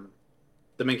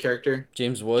 The main character?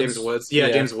 James James Woods. Woods. Yeah,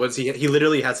 Yeah. James Woods. He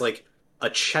literally has like a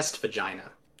chest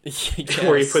vagina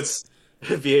where he Yes. puts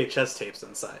VHS tapes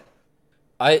inside.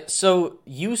 So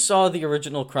you saw the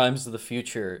original Crimes of the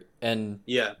Future and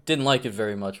Yeah. didn't like it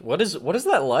very much. What is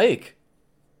that like?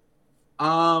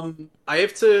 I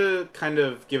have to kind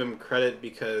of give him credit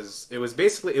because it was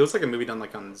like a movie done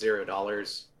like on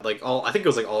 $0. Like all I think it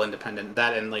was like all independent.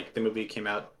 That and like the movie came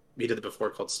out he did it before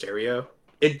called Stereo.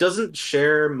 It doesn't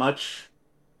share much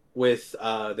with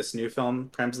this new film,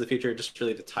 Crimes of the Future, just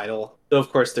really the title. Though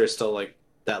of course there's still like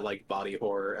that like body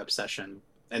horror obsession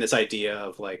and this idea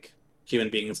of like human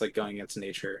beings like going against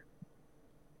nature.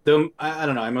 Though I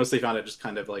don't know, I mostly found it just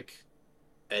kind of like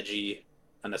edgy,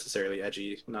 unnecessarily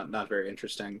edgy, not very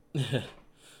interesting.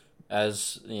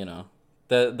 As you know,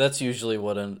 that's usually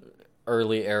what an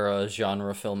early era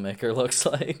genre filmmaker looks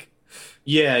like.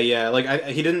 Yeah, yeah. Like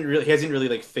he hasn't really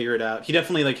like figured out. He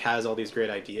definitely like has all these great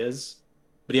ideas,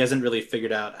 but he hasn't really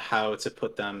figured out how to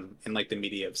put them in like the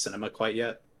media of cinema quite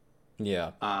yet.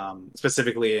 Yeah.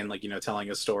 Specifically in like, telling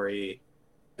a story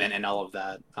and all of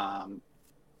that.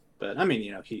 But I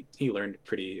mean, he learned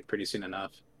pretty soon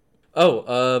enough.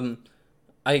 Oh,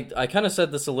 I kind of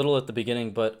said this a little at the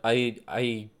beginning, but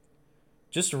I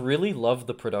just really love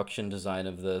the production design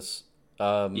of this.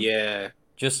 Um, Yeah.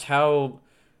 just how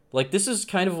like this is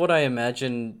kind of what I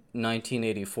imagine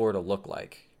 1984 to look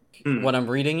like Hmm. when I'm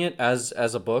reading it as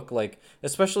a book, like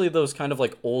especially those kind of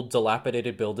like old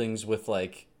dilapidated buildings with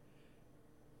like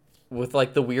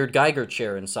the weird Geiger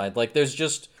chair inside. Like there's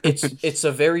just it's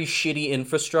a very shitty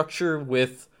infrastructure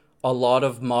with a lot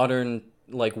of modern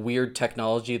like weird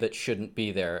technology that shouldn't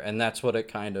be there, and that's what it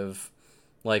kind of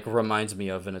like reminds me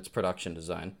of in its production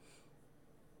design.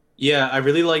 Yeah, I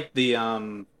really like the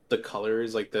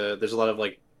colors, like there's a lot of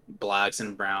like blacks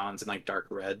and browns and like dark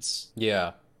reds.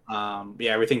 Yeah,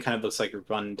 Yeah, everything kind of looks like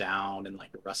run down and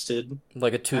like rusted,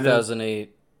 like a kind of.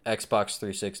 2008 Xbox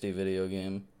 360 video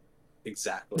game.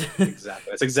 Exactly, exactly.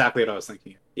 That's exactly what I was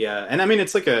thinking. Yeah, and I mean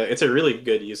it's a really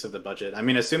good use of the budget. I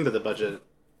mean, I assume that the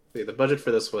budget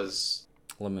for this was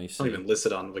Let me not see. even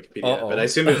listed on Wikipedia, but I Uh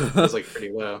assume it oh. was like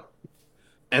pretty low.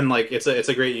 And like it's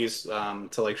a great use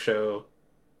to like show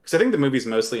because I think the movie's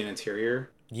mostly an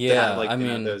interior to have Yeah, I like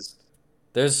mean, those.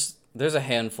 there's a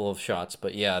handful of shots,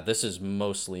 but yeah, this is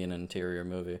mostly an interior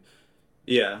movie.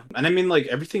 Yeah, and I mean like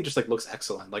everything just like looks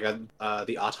excellent. Like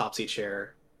the autopsy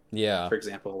chair, Yeah. for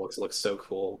example, looks so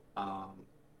cool.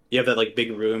 You have that like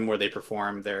big room where they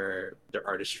perform their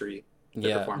artistry, they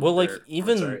Yeah. perform Well, like their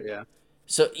performance even art. Yeah,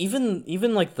 so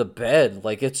even like the bed,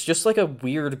 like it's just like a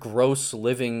weird gross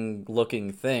living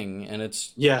looking thing, and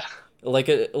it's yeah, like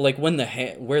when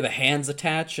where the hands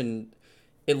attach, and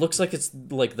it looks like it's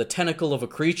like the tentacle of a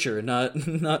creature, not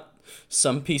not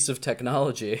some piece of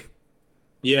technology.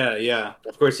 yeah, yeah.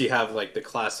 Of course, you have like the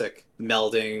classic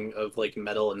melding of like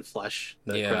metal and flesh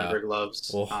that Yeah. Cronenberg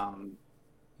loves. Oh,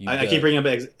 you I keep bet. bringing up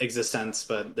Existence,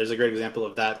 but there's a great example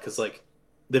of that because like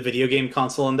the video game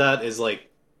console in that is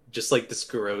like just like this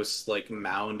gross like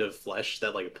mound of flesh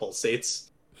that like pulsates.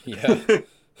 Yeah.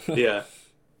 Yeah.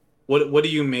 What do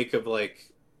you make of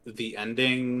like the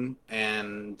ending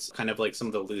and kind of like some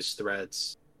of the loose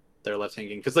threads that are left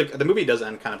hanging? Because like the movie does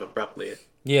end kind of abruptly.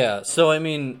 Yeah, so I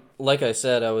mean, like I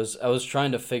said, I was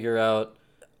trying to figure out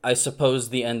I suppose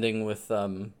the ending with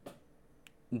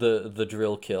the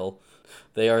drill kill.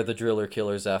 They are the driller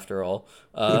killers after all.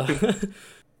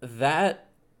 That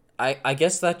I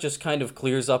guess that just kind of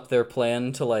clears up their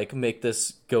plan to like make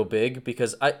this go big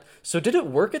because I so did it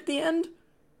work at the end?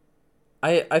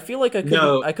 I feel like I couldn't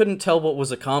No, I couldn't tell what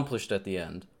was accomplished at the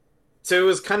end. so it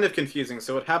was kind of confusing.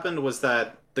 So what happened was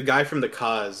that the guy from the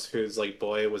cause, whose like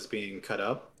boy was being cut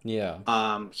up, Yeah.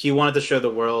 he wanted to show the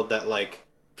world that like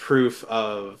proof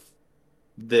of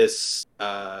this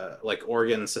like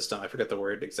organ system, I forget the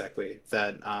word exactly,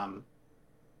 that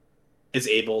is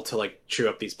able to like chew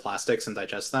up these plastics and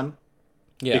digest them.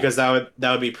 Yeah. Because that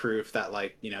would be proof that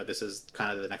like, this is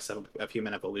kind of the next step of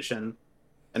human evolution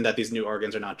and that these new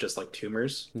organs are not just like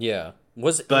tumors. Yeah.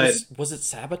 Was But was was it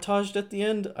sabotaged at the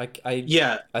end?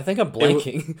 yeah, I think I'm it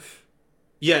blanking.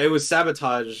 yeah, it was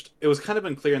sabotaged. It was kind of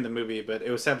unclear in the movie, but it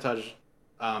was sabotaged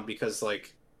because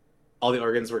like all the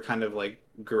organs were kind of like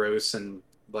gross and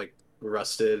like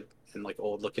rusted and like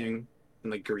old looking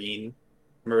and like green.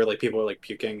 Remember like people were like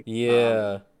puking.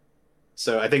 Yeah.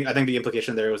 So I think the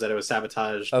implication there was that it was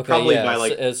sabotaged Okay, probably yeah. by So,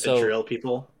 like the so drill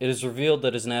people. it is revealed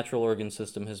that his natural organ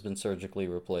system has been surgically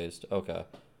replaced. Okay.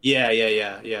 Yeah, yeah,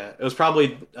 yeah, yeah. It was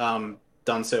probably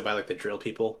done so by like the drill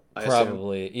people, I assume.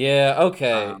 Probably. Yeah,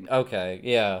 okay. Um, Okay.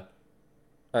 Yeah.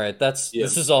 All right, that's yeah,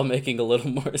 this is all making a little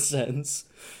more sense.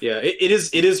 yeah. It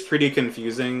is pretty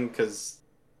confusing because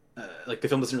like the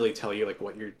film doesn't really tell you like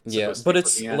what you're Yeah, supposed to but be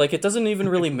it's looking at. like it doesn't even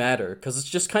really matter cuz it's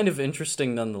just kind of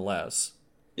interesting nonetheless.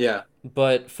 Yeah.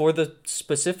 But for the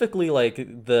specifically like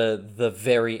the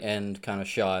very end kind of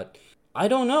shot, I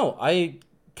don't know. I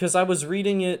because I was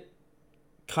reading it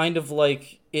kind of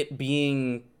like it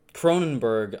being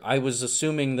Cronenberg, I was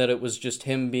assuming that it was just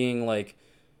him being like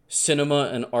cinema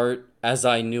and art as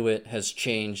I knew it has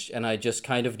changed and I just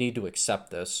kind of need to accept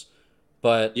this.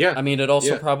 But Yeah. I mean it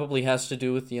also Yeah. probably has to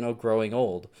do with, growing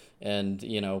old and,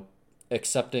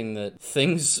 accepting that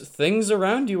things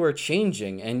around you are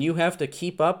changing and you have to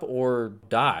keep up or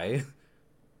die.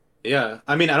 Yeah.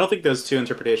 I mean, I don't think those two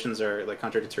interpretations are like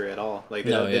contradictory at all. Like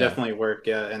No, they yeah. definitely work,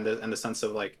 yeah, in the sense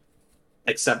of like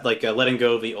accept like letting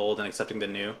go of the old and accepting the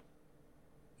new.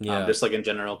 Yeah. Just like in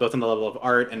general, both on the level of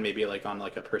art and maybe like on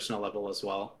like a personal level as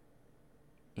well.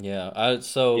 Yeah.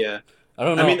 So Yeah. I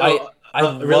don't I know. mean,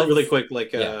 I really love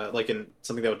quick, yeah. like in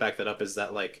something that would back that up is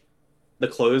that like the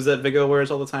clothes that Viggo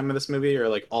wears all the time in this movie are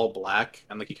like all black,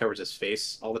 and like he covers his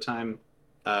face all the time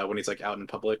when he's like out in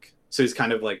public. So he's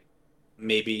kind of like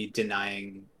maybe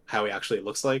denying how he actually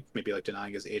looks like, maybe like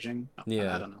denying his aging. I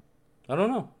Yeah. don't know. I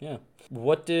don't know. Yeah.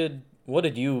 What did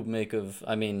you make of,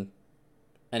 I mean,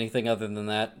 anything other than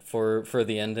that for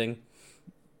the ending?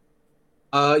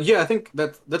 Yeah, I think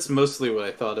that's mostly what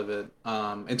I thought of it.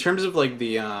 In terms of like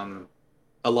the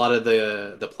a lot of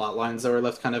the plot lines that were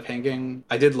left kind of hanging,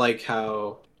 I did like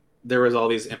how there was all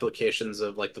these implications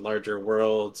of like the larger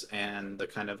world and the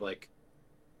kind of like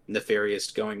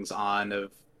nefarious goings on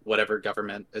of whatever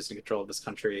government is in control of this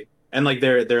country, and like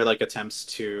their like attempts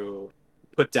to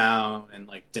put down and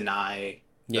like deny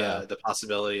Yeah. the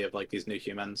possibility of like these new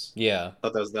humans. Yeah. I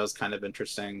thought that was kind of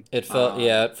interesting. It felt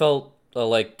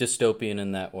like dystopian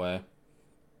in that way.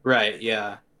 Right,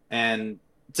 yeah. And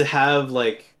to have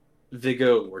like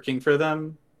Vigo working for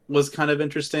them was kind of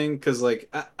interesting because like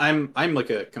I'm like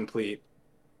a complete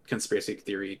conspiracy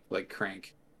theory like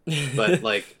crank. But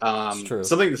like It's true.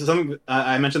 something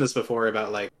I mentioned this before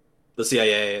about like the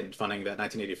CIA and funding that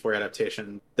 1984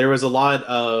 adaptation. There was a lot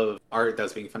of art that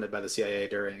was being funded by the CIA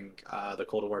during the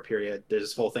Cold War period. There's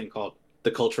this whole thing called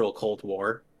the Cultural Cold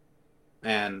War,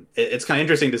 and it's kind of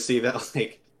interesting to see that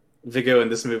like Vigo in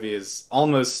this movie is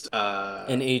almost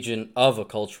An agent of a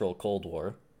cultural Cold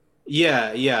War.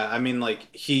 yeah, yeah. I mean, like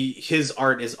his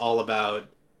art is all about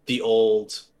the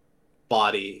old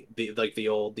body, the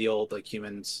old like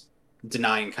humans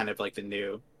denying kind of like the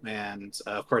new, and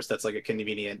of course that's like a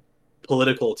convenient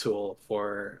political tool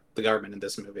for the government in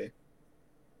this movie.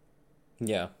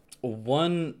 Yeah.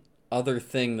 One other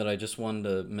thing that I just wanted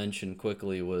to mention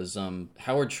quickly was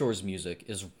Howard Shore's music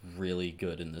is really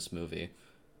good in this movie.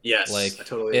 Yes, I Like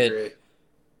totally it agree.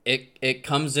 it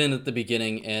comes in at the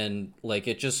beginning and like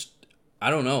it just I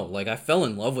don't know, like I fell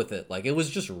in love with it. Like it was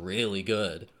just really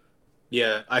good.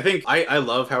 Yeah, I think I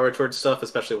love Howard Shore's stuff,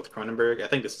 especially with Cronenberg. I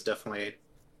think this is definitely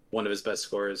one of his best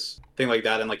scores. Thing like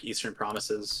that and like Eastern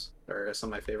Promises are some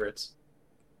of my favorites.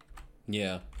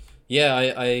 Yeah. Yeah,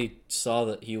 I saw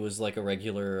that he was like a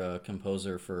regular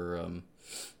composer for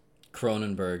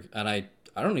Cronenberg, and I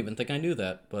don't even think I knew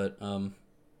that, but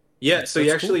Yeah, so he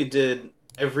that's actually cool. did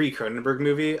every Cronenberg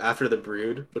movie after The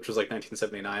Brood, which was like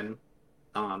 1979,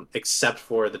 except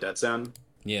for The Dead Zone.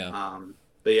 Yeah.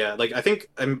 But yeah, like I think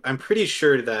I'm pretty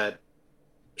sure that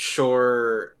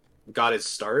Shore got his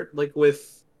start like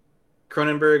with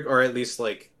Cronenberg, or at least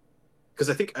like because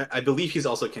I believe he's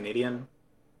also Canadian,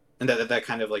 and that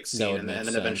kind of like That scene, would make and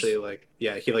then eventually sense. like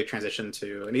yeah he like transitioned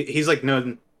to and he's like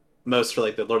known most for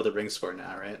like the Lord of the Rings score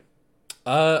now, right?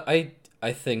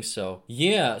 I think so.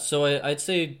 Yeah, so I'd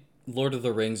say Lord of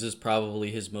the Rings is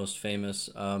probably his most famous.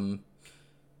 I'm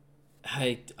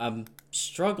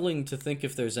struggling to think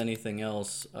if there's anything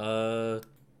else.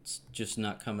 It's just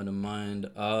not coming to mind.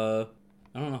 I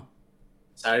don't know.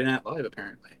 Saturday Night Live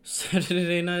apparently.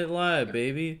 Saturday Night Live,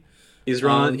 baby.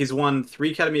 Um, He's won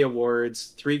 3 Academy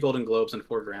Awards, 3 Golden Globes, and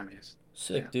 4 Grammys.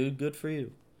 Sick, Damn, dude. Good for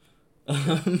you.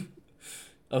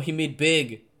 Oh, he made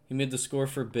Big. He made the score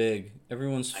for Big,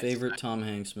 everyone's nice. favorite Tom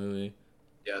Hanks movie.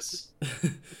 Yes.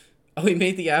 Oh, he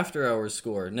made the After Hours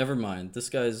score. Never mind. This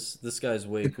guy's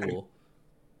way cool.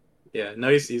 Yeah, no,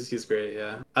 he's great.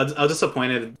 Yeah, I was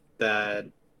disappointed that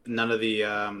none of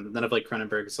like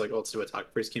Cronenberg's like old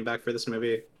cinematographers came back for this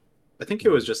movie. I think it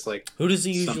was just like Who does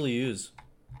he some. usually use?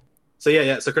 So yeah,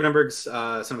 yeah. So Cronenberg's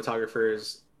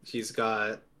cinematographers, he's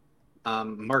got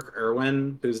Mark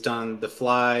Irwin, who's done The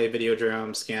Fly,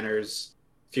 Videodrome, Scanners,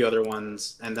 a few other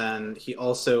ones, and then he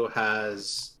also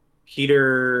has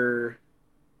Peter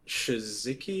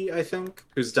Shizuki, I think,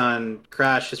 who's done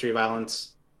Crash, History of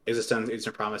Violence, Existence,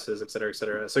 Eastern Promises, etc.,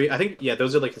 etc. So I think yeah,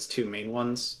 those are like his two main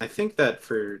ones. I think that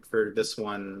for this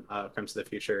one, Crimes of the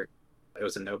Future, it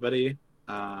was a nobody.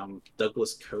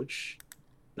 Douglas Coach.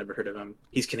 Never heard of him.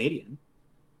 He's Canadian.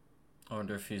 I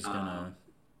wonder if he's Um, gonna.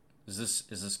 Is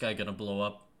this guy gonna blow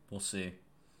up? We'll see.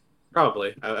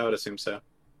 Probably. I would assume so.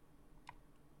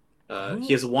 He Who?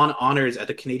 has won honors at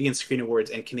the Canadian Screen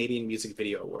Awards and Canadian Music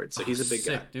Video Awards, so Oh, he's a big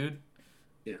guy. sick, dude.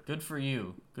 Yeah. Good for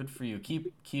you. Good for you.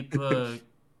 Keep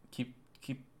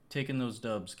taking those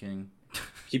dubs, King.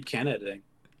 Keep Canadaing.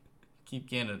 Keep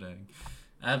Canadaing.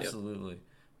 Yep. Absolutely.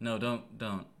 No, don't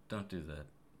do that.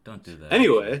 Don't do that.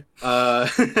 Actually,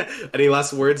 Anyway, any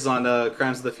last words on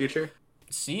Crimes of the Future?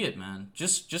 see it, man.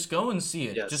 Just go and see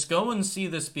it. Just Yes. go and see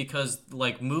this because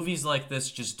like movies like this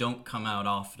just don't come out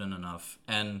often enough,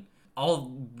 and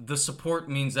all the support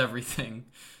means everything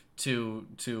to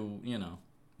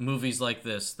movies like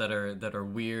this that are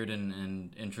weird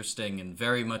and interesting and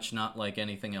very much not like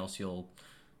anything else you'll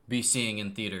be seeing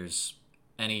in theaters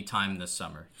anytime this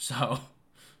summer. So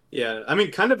Yeah, I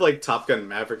mean, kind of like Top Gun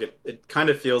Maverick. It kind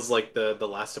of feels like the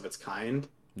last of its kind.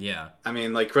 yeah. I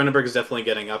mean, like Cronenberg is definitely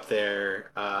getting up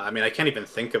there. I mean, I can't even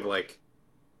think of like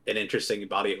an interesting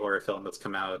body horror film that's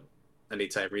come out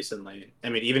anytime recently. I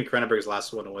mean, even Cronenberg's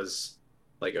last one was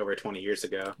like over 20 years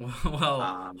ago. Well,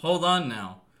 Um, hold on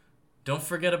now. Don't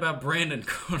forget about Brandon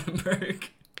Cronenberg.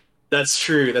 that's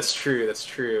true. That's true. That's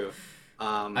true.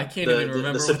 I can't The, even the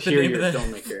remember what the name of superior that.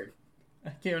 filmmaker, I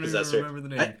can't even Possessor. remember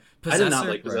the I name. I did not Possessor, like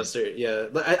right? Possessor. Yeah,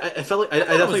 but I felt like I I thought it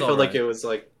was definitely all felt like right. it was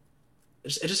like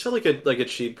it just felt like a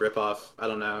cheap ripoff. I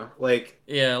don't know. Like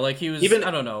Yeah, like he was. even I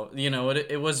don't know.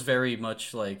 It was very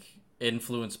much like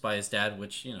influenced by his dad,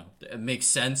 which it makes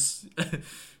sense.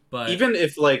 But even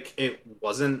if like it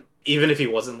wasn't even if he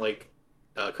wasn't like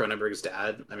Cronenberg's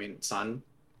dad, I mean son,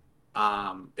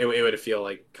 it would feel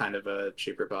like kind of a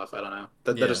cheap ripoff. I don't know.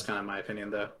 That yeah, is kind of my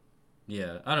opinion though.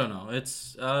 yeah. I don't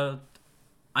know.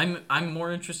 I'm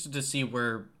more interested to see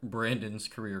where Brandon's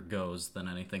career goes than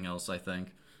anything else. I think.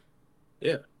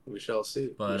 Yeah, we shall see.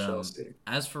 We But shall see.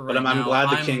 as for But right I'm now, glad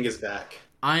the king I'm is back.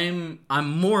 I'm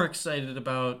more excited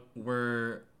about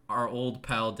where our old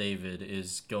pal David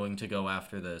is going to go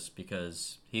after this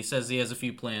because he says he has a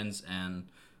few plans and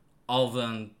all of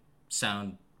them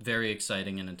sound very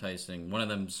exciting and enticing. One of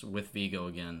them's with Vigo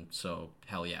again, so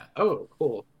hell yeah. Oh,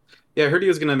 cool. Yeah, I heard he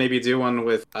was gonna maybe do one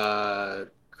with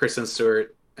Kristen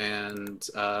Stewart and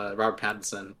Robert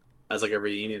Pattinson as like a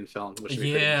reunion film, which would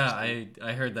be pretty Yeah, interesting.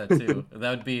 I heard that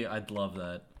too. I'd love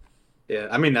that. Yeah,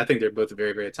 I mean, I think they're both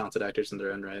very, very talented actors in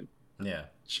their own right. Yeah,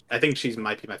 I think she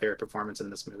might be my favorite performance in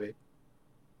this movie.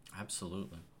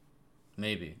 absolutely.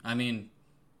 Maybe. I mean,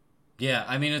 yeah,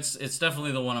 I mean it's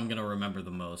definitely the one I'm going to remember the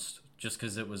most just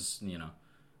cuz it was.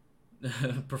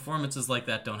 Performances like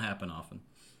that don't happen often.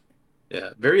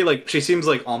 Yeah, very like she seems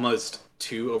like almost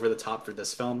too over the top for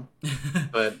this film,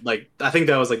 but like I think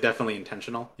that was like definitely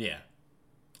intentional. Yeah.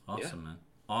 Yeah. Awesome, man.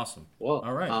 Awesome. Well,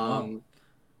 All right. Well,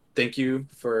 thank you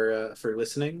for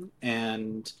listening,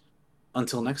 and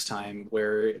until next time,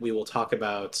 where we will talk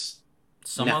about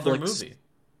some other Netflix, movie.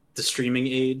 the streaming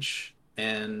age,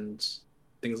 and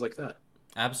things like that.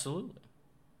 Absolutely.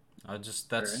 I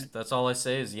just All that's right. that's all I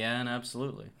say is yeah and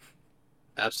absolutely.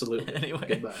 Absolutely.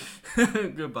 Anyway, Goodbye.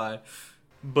 goodbye.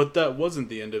 But that wasn't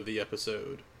the end of the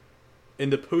episode. In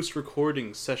the post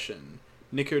recording session,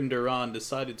 Nick and Duran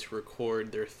decided to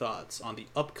record their thoughts on the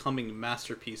upcoming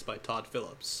masterpiece by Todd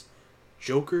Phillips,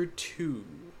 Joker 2.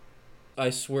 I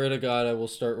swear to God, I will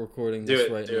start recording Do this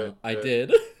it, right do now. it, I do it.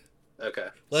 did. Okay.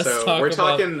 Let's So talk we're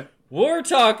about. talking We're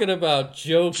talking about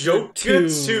Joker Joker 2.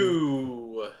 2.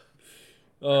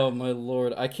 Oh my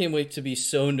lord! I can't wait to be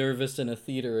so nervous in a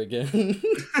theater again.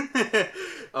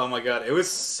 Oh my god, it was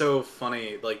so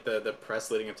funny. Like the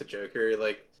press leading up to Joker,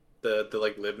 like the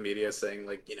like lib media saying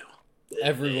like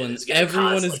everyone, it's gonna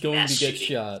everyone cause is like going mass to get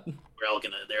shooting. shot. They're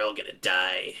all gonna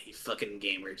die. You fucking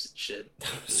gamers and shit. It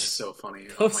was so funny.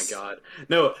 That Oh my was- god.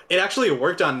 No, it actually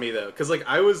worked on me though, because like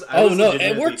I Oh was no! It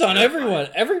legitimately worked on terrified. everyone.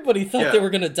 Everybody thought they Yeah. were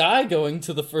gonna die going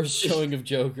to the first showing of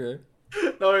Joker.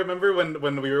 No, I remember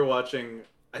when we were watching.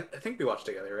 I think we watched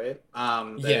together, right?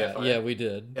 The Yeah, AFI. yeah, we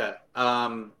did. Yeah.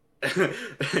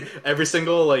 Every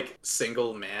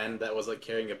single man that was like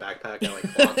carrying a backpack, I like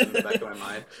thought in the back of my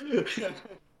mind.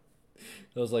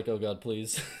 I was like, oh god,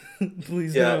 please,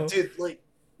 please Yeah, no. dude, like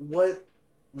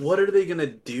what are they gonna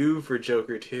do for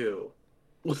Joker 2?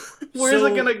 Where's it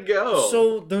So, gonna go?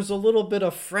 so there's a little bit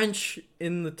of French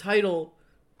in the title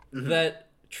Mhm. that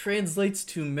translates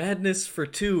to Madness for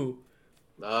Two,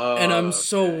 and I'm Oh,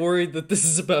 so okay. worried that this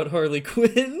is about Harley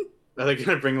Quinn. Are they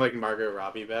gonna bring like Margot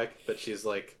Robbie back, but she's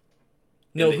like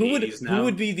in No, the 80s who now?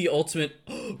 would be the ultimate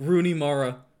Rooney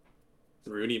Mara?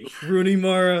 Rooney, Rooney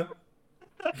Mara,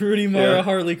 Rooney Mara, yeah,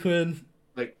 Harley Quinn.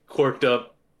 like corked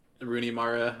up, Rooney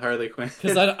Mara, Harley Quinn.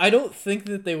 Because I don't think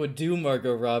that they would do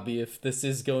Margot Robbie if this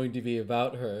is going to be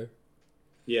about her.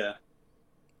 Yeah.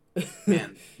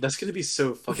 Man, that's gonna be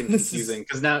so fucking This is confusing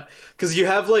because you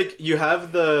have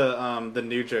the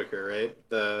new Joker, right?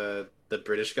 The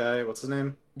British guy, what's his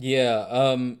name? yeah.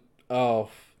 Oh,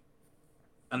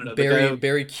 I don't know, the guy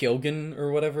Barry Keoghan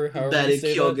or whatever, however you Barry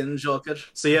say that. Keoghan Joker.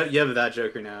 So you have that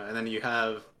Joker now, and then you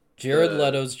have Jared the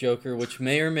Leto's Joker, which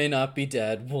may or may not be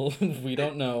dead. Well, we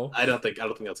don't know. I don't think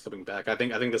that's coming back. I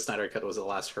think the Snyder Cut was the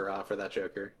last hurrah for that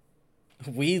Joker.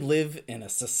 We live in a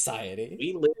society.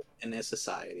 We live in a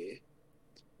society.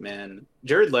 Man,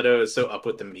 Jared Leto is so up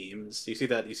with the memes. You see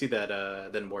that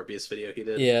then Morbius video he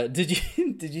did? Yeah. Did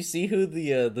you did you see who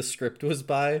the script was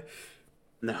by?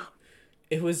 No.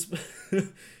 It was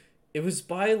it was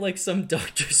by like some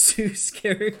Dr. Seuss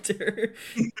character.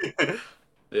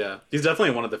 Yeah. He's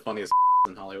definitely one of the funniest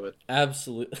in Hollywood.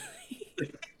 Absolutely.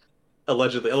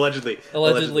 Allegedly, allegedly,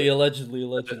 Allegedly, allegedly, allegedly,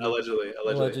 allegedly. allegedly,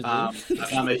 allegedly. Allegedly.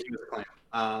 I'm not making this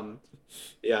claim.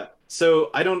 Yeah. So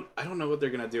I don't know what they're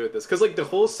gonna do with this because like the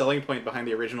whole selling point behind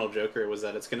the original Joker was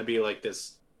that it's gonna be like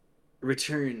this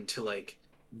return to like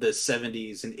the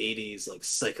 70s and 80s like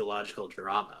psychological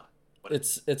drama. What?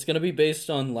 It's gonna be based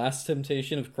on Last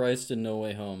Temptation of Christ and No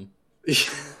Way Home.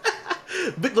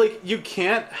 But like you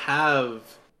can't have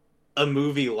a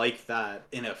movie like that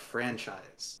in a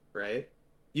franchise, right?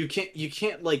 You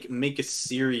can't like make a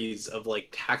series of like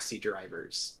taxi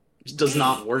drivers. It just does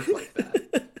not work like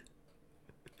that.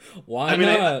 Why I mean,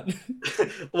 not?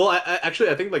 well, I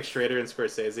think like Schrader and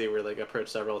Scorsese were like approached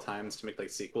several times to make like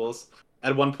sequels.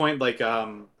 At one point, like I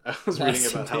was reading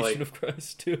Last about how Temptation like of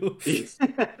Christ too.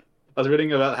 I was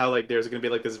reading about how like there's gonna be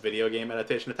like this video game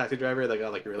adaptation of Taxi Driver that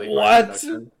got like really far in What?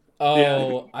 production. Yeah,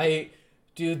 Oh,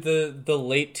 dude, the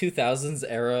late 2000s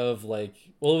era of like,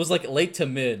 well, it was like late to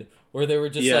mid where they were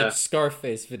just like yeah.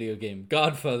 Scarface video game,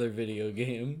 Godfather video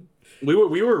game. We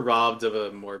were robbed of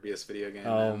a Morbius video game,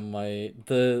 Oh man. my,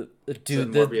 So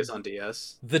dude, Morbius on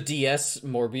DS. the DS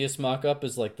Morbius mock-up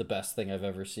is like the best thing I've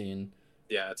ever seen.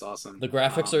 Yeah, it's awesome. The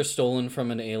graphics are stolen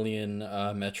from an alien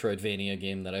Metroidvania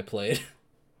game that I played.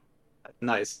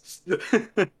 Nice.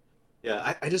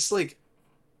 Yeah, I just like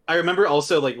I remember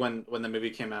also like when the movie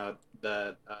came out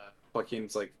that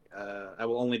Joaquin's like I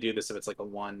will only do this if it's like a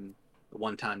one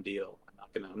time deal.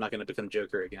 I'm not gonna become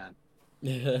Joker again.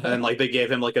 And then like they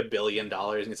gave him like $1 billion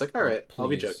and he's like, all Oh, right, I'll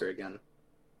be please. Joker again.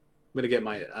 I'm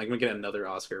gonna get another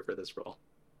Oscar for this role.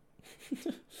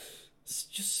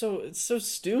 It's so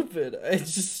stupid. I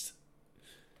just,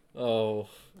 oh,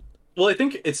 Well, I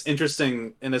think it's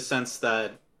interesting in the sense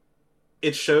that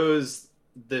it shows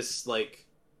this like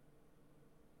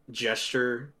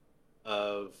gesture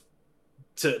of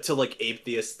to like ape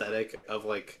the aesthetic of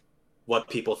like what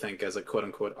people think as a quote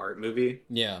unquote art movie,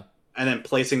 yeah. and then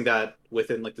placing that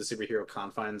within like the superhero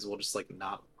confines will just like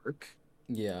not work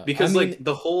Yeah. I because like mean,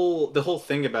 the whole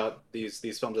thing about these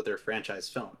films that they're franchise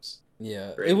films,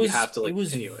 yeah. right? You have to It like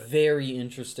was continue it. very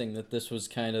interesting that this was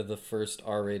kind of the first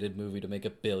R-rated movie to make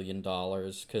 $1 billion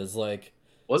cuz like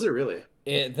Was it really?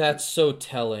 that's so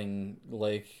telling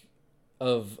like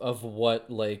of what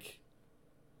like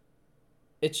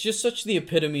it's just such the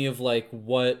epitome of like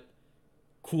what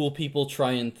cool people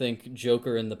try and think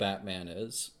Joker and the Batman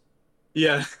is.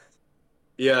 Yeah.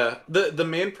 Yeah, the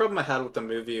main problem I had with the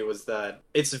movie was that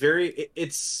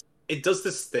it does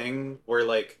this thing where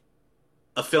like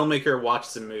a filmmaker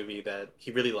watches a movie that he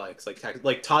really likes,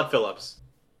 like Todd Phillips,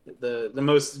 the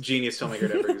most genius filmmaker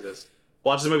to ever exist,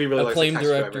 watches a movie he really likes, like Acclaimed Taxi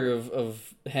director Driver.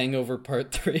 of Hangover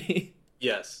Part 3.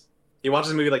 Yes, he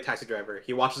watches a movie like Taxi Driver.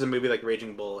 He watches a movie like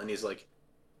Raging Bull, and he's like,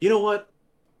 you know what?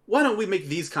 Why don't we make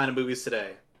these kind of movies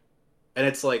today? And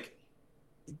it's like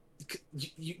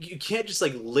you can't just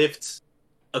like lift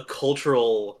a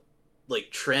cultural like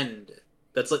trend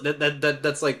that's like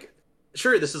that's like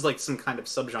sure this is like some kind of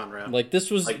subgenre Like like this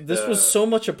was the so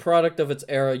much a product of its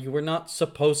era. You were not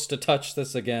supposed to touch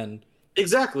this again.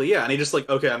 exactly, yeah, and he just like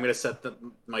okay, I'm gonna set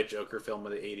my Joker film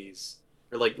of the 80s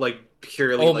or like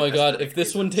purely Oh like my god, if aesthetic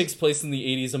this one reasons. takes place in the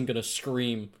 80s, I'm gonna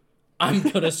scream. I'm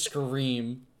gonna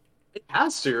scream. It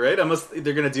has to, right? Unless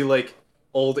they're gonna do like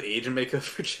old age makeup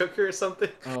for Joker or something.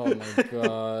 Oh my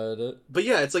god. But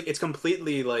yeah, it's like it's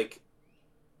completely like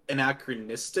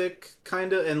anachronistic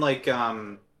kind of and like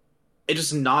it's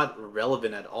just not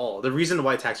relevant at all. The reason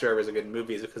why Taxi Driver is a good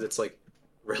movie is because it's like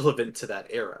relevant to that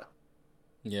era.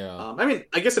 Yeah. I mean,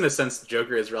 I guess in a sense,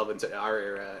 Joker is relevant to our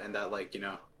era, and that like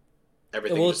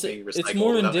everything Well, just being it's recycled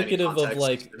more without any indicative of context.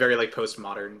 like Very like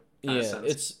postmodern kind of yeah,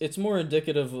 sense. it's more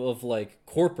indicative of like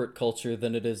corporate culture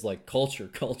than it is like culture.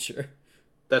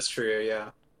 That's true.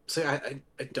 Yeah. So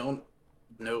I don't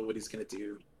know what he's gonna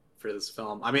do for this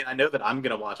film. I mean, I know that I'm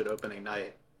gonna watch it opening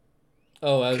night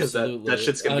Oh, because that absolutely.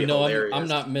 shit's gonna be No, I'm hilarious.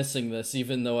 not missing this,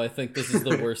 even though I think this is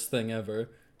the worst thing ever.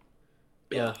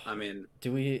 Yeah, Oh, I mean,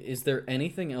 is there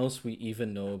anything else we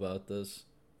even know about this?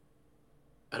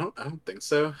 I don't think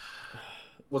so.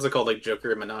 What's it called? Like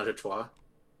Joker Menage a Trois?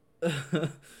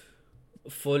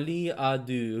 Folie à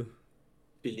deux.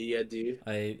 Billy Adu.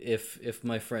 If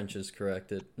my French is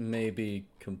correct, it may be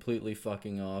completely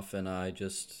fucking off, and I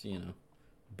just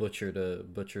butchered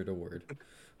a word,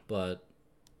 but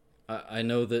I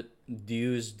know that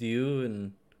dieu is dieu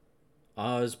and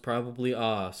ah is probably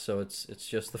ah, so it's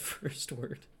just the first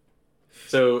word.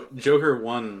 So Joker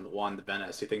won the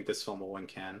Venice. You think this film will win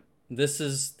Cannes? This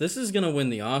is gonna win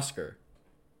the Oscar.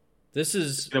 This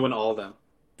It's is gonna win all of them.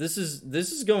 this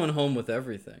is going home with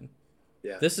everything.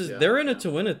 Yeah, This is yeah, they're in it yeah.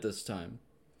 to win it this time.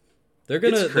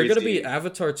 It's They're gonna be crazy.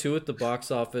 Avatar 2 at the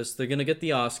box office. They're gonna get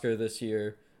the Oscar this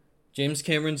year. James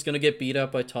Cameron's gonna get beat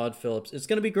up by Todd Phillips. It's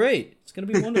gonna be great. It's gonna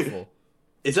be wonderful.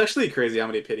 It's actually crazy how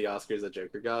many pity Oscars that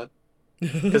Joker got.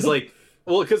 Because like,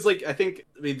 well, because like I think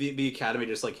the Academy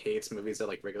just like hates movies that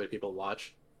like regular people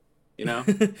watch, you know,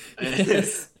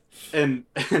 Yes. and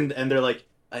they're like,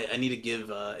 I need to give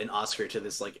an Oscar to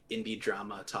this like indie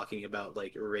drama talking about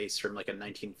like race from like a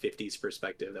 1950s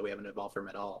perspective that we haven't evolved from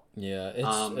at all. Yeah,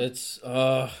 Um, it's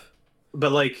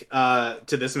but like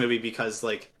to this movie because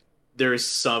like there is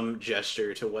some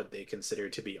gesture to what they consider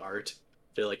to be art.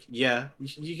 They're like, yeah,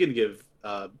 you can give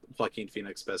Joaquin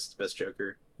Phoenix best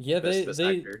Joker, yeah, best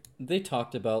actor. they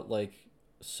talked about like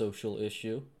social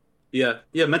issue. Yeah,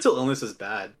 yeah, mental illness is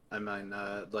bad. I mean,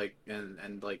 like,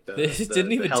 and like They didn't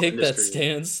the even health take that industry.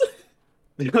 stance.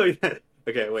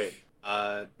 Okay, wait.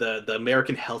 The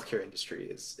American healthcare industry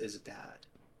is bad.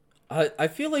 I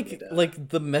feel And like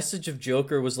the message of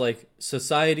Joker was like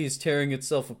society is tearing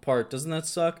itself apart. Doesn't that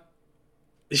suck?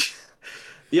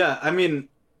 yeah, I mean,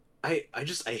 I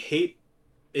hate.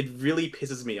 It really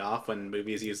pisses me off when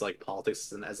movies use like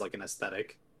politics as like an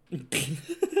aesthetic,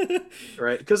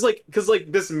 right? Because like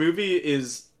this movie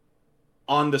is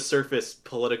on the surface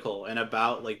political and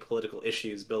about like political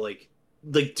issues, but like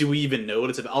do we even know what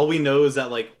it's about? All we know is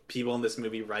that like people in this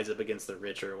movie rise up against the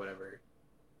rich or whatever.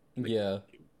 Like Yeah.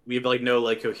 we have like no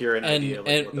like coherent idea of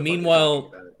like And what the fuck they're talking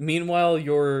about. meanwhile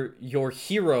your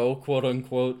hero, quote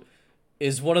unquote,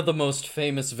 is one of the most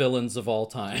famous villains of all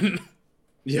time.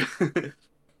 Yeah.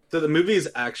 So the movie is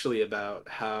actually about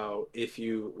how if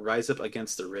you rise up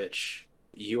against the rich,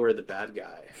 you are the bad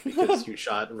guy because you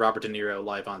shot Robert De Niro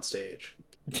live on stage.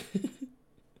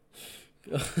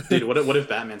 Dude, what if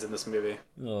Batman's in this movie?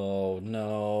 Oh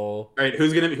no. All right,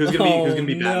 who's Oh gonna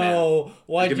be Batman? no.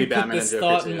 Who's Why'd gonna you be put Batman and this Joker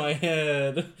thought in too? my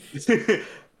head?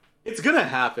 It's gonna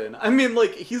happen. I mean,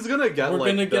 like he's gonna get We're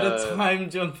gonna like get a the time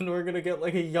jump and we're gonna get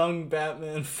like a young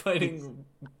Batman fighting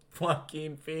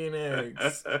Joaquin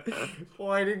Phoenix.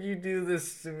 Why did you do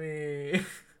this to me?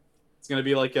 it's gonna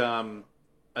be like a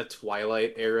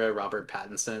Twilight era Robert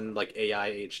Pattinson like AI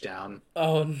aged down.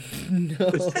 Oh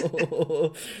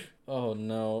no. Oh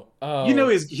no. You know Oh.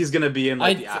 he's gonna be in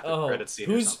like the after Oh, credit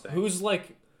scene or something. who's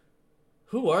like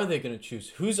who are they gonna choose?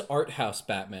 Who's art house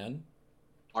Batman?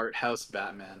 Art house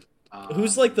Batman.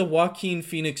 Who's like the Joaquin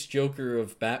Phoenix Joker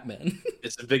of Batman?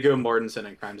 It's Viggo Mortensen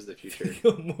in Crimes of the Future.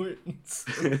 Viggo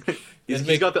Mortensen.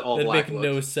 He's got the all That'd black make look.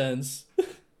 no sense.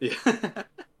 Yeah.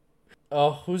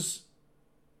 Oh, who's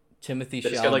Timothy They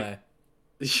just got like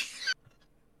Chalamet?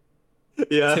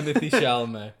 yeah. Timothy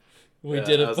Chalamet. We Yeah,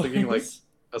 did it, boys.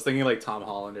 I was thinking like Tom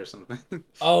Holland or something.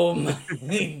 Oh my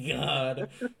god.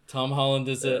 Tom Holland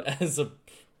is Yeah. a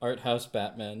art house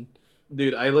Batman.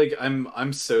 Dude,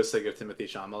 I'm so sick of Timothy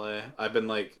Chalamet. I've been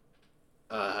like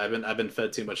I've been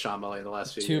fed too much Chalamet in the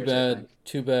last few years, I think.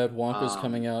 Too bad Wonka's Um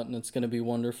coming out and it's gonna be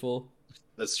wonderful.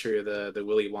 that's true. The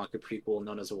Willy Wonka prequel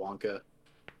known as Wonka.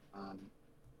 Um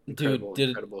Dude,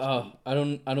 incredible film. I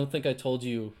don't think I told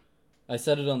you. I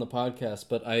said it on the podcast,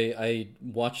 but I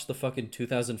watched the fucking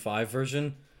 2005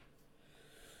 version.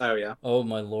 Oh yeah. Oh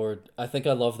my lord. I think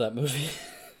I love that movie.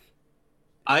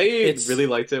 I It's really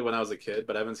liked it when I was a kid,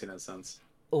 but I haven't seen it since.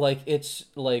 like it's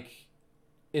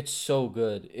so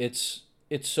good. It's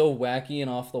so wacky and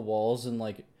off the walls and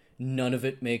like none of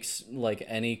it makes like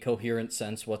any coherent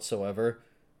sense whatsoever.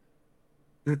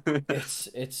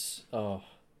 It's oh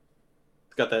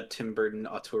It's got that Tim Burton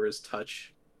auteur's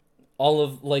touch. all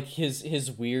of like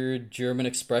his weird German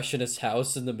expressionist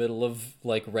house in the middle of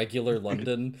like regular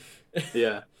London.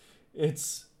 Yeah.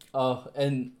 It's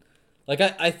and like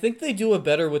I think they do a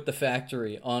better with the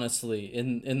factory, honestly,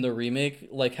 in the remake,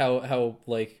 like how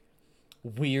like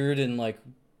weird and like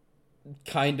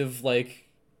kind of like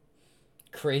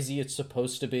crazy it's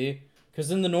supposed to be. Because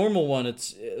in the normal one,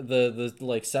 it's the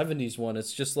like '70s one.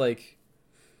 It's just like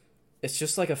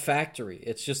a factory.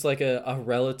 It's just like a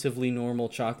relatively normal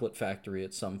chocolate factory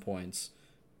at some points.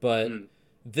 But Mm.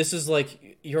 this is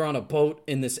like you're on a boat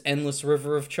in this endless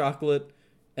river of chocolate,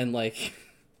 and like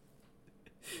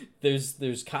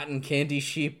there's cotton candy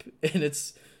sheep, and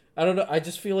it's I don't know. I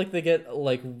just feel like they get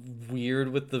like weird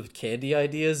with the candy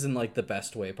ideas in like the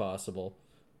best way possible.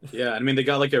 Yeah, I mean they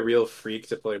got like a real freak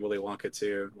to play Willy Wonka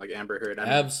too, like Amber Heard and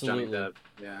Johnny Absolutely, Depp.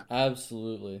 Yeah.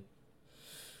 absolutely.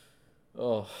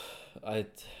 Oh, I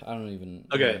I don't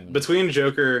Okay, even. between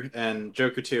Joker and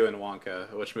Joker 2 and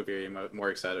Wonka, which movie are you more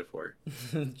excited for?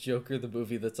 Joker, the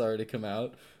movie that's already come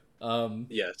out. Um,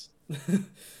 Yes.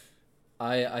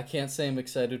 I can't say I'm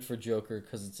excited for Joker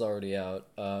because it's already out.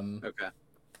 Okay.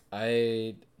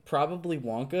 I probably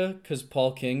Wonka because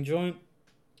Paul King joint.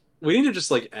 We need to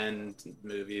just like end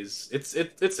movies.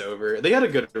 It's over. They had a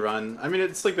good run. I mean,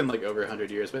 it's like been like over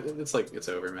 100 years, but it's like it's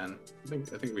over, man. I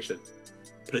think we should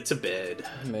put it to bed.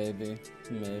 Maybe.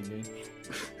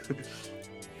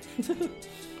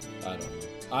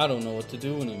 I don't know what to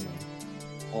do anymore.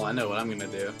 Well, I know what I'm gonna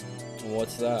do.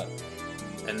 What's that?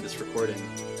 End this recording.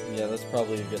 Yeah, that's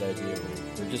probably a good idea.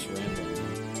 We're just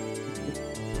rambling.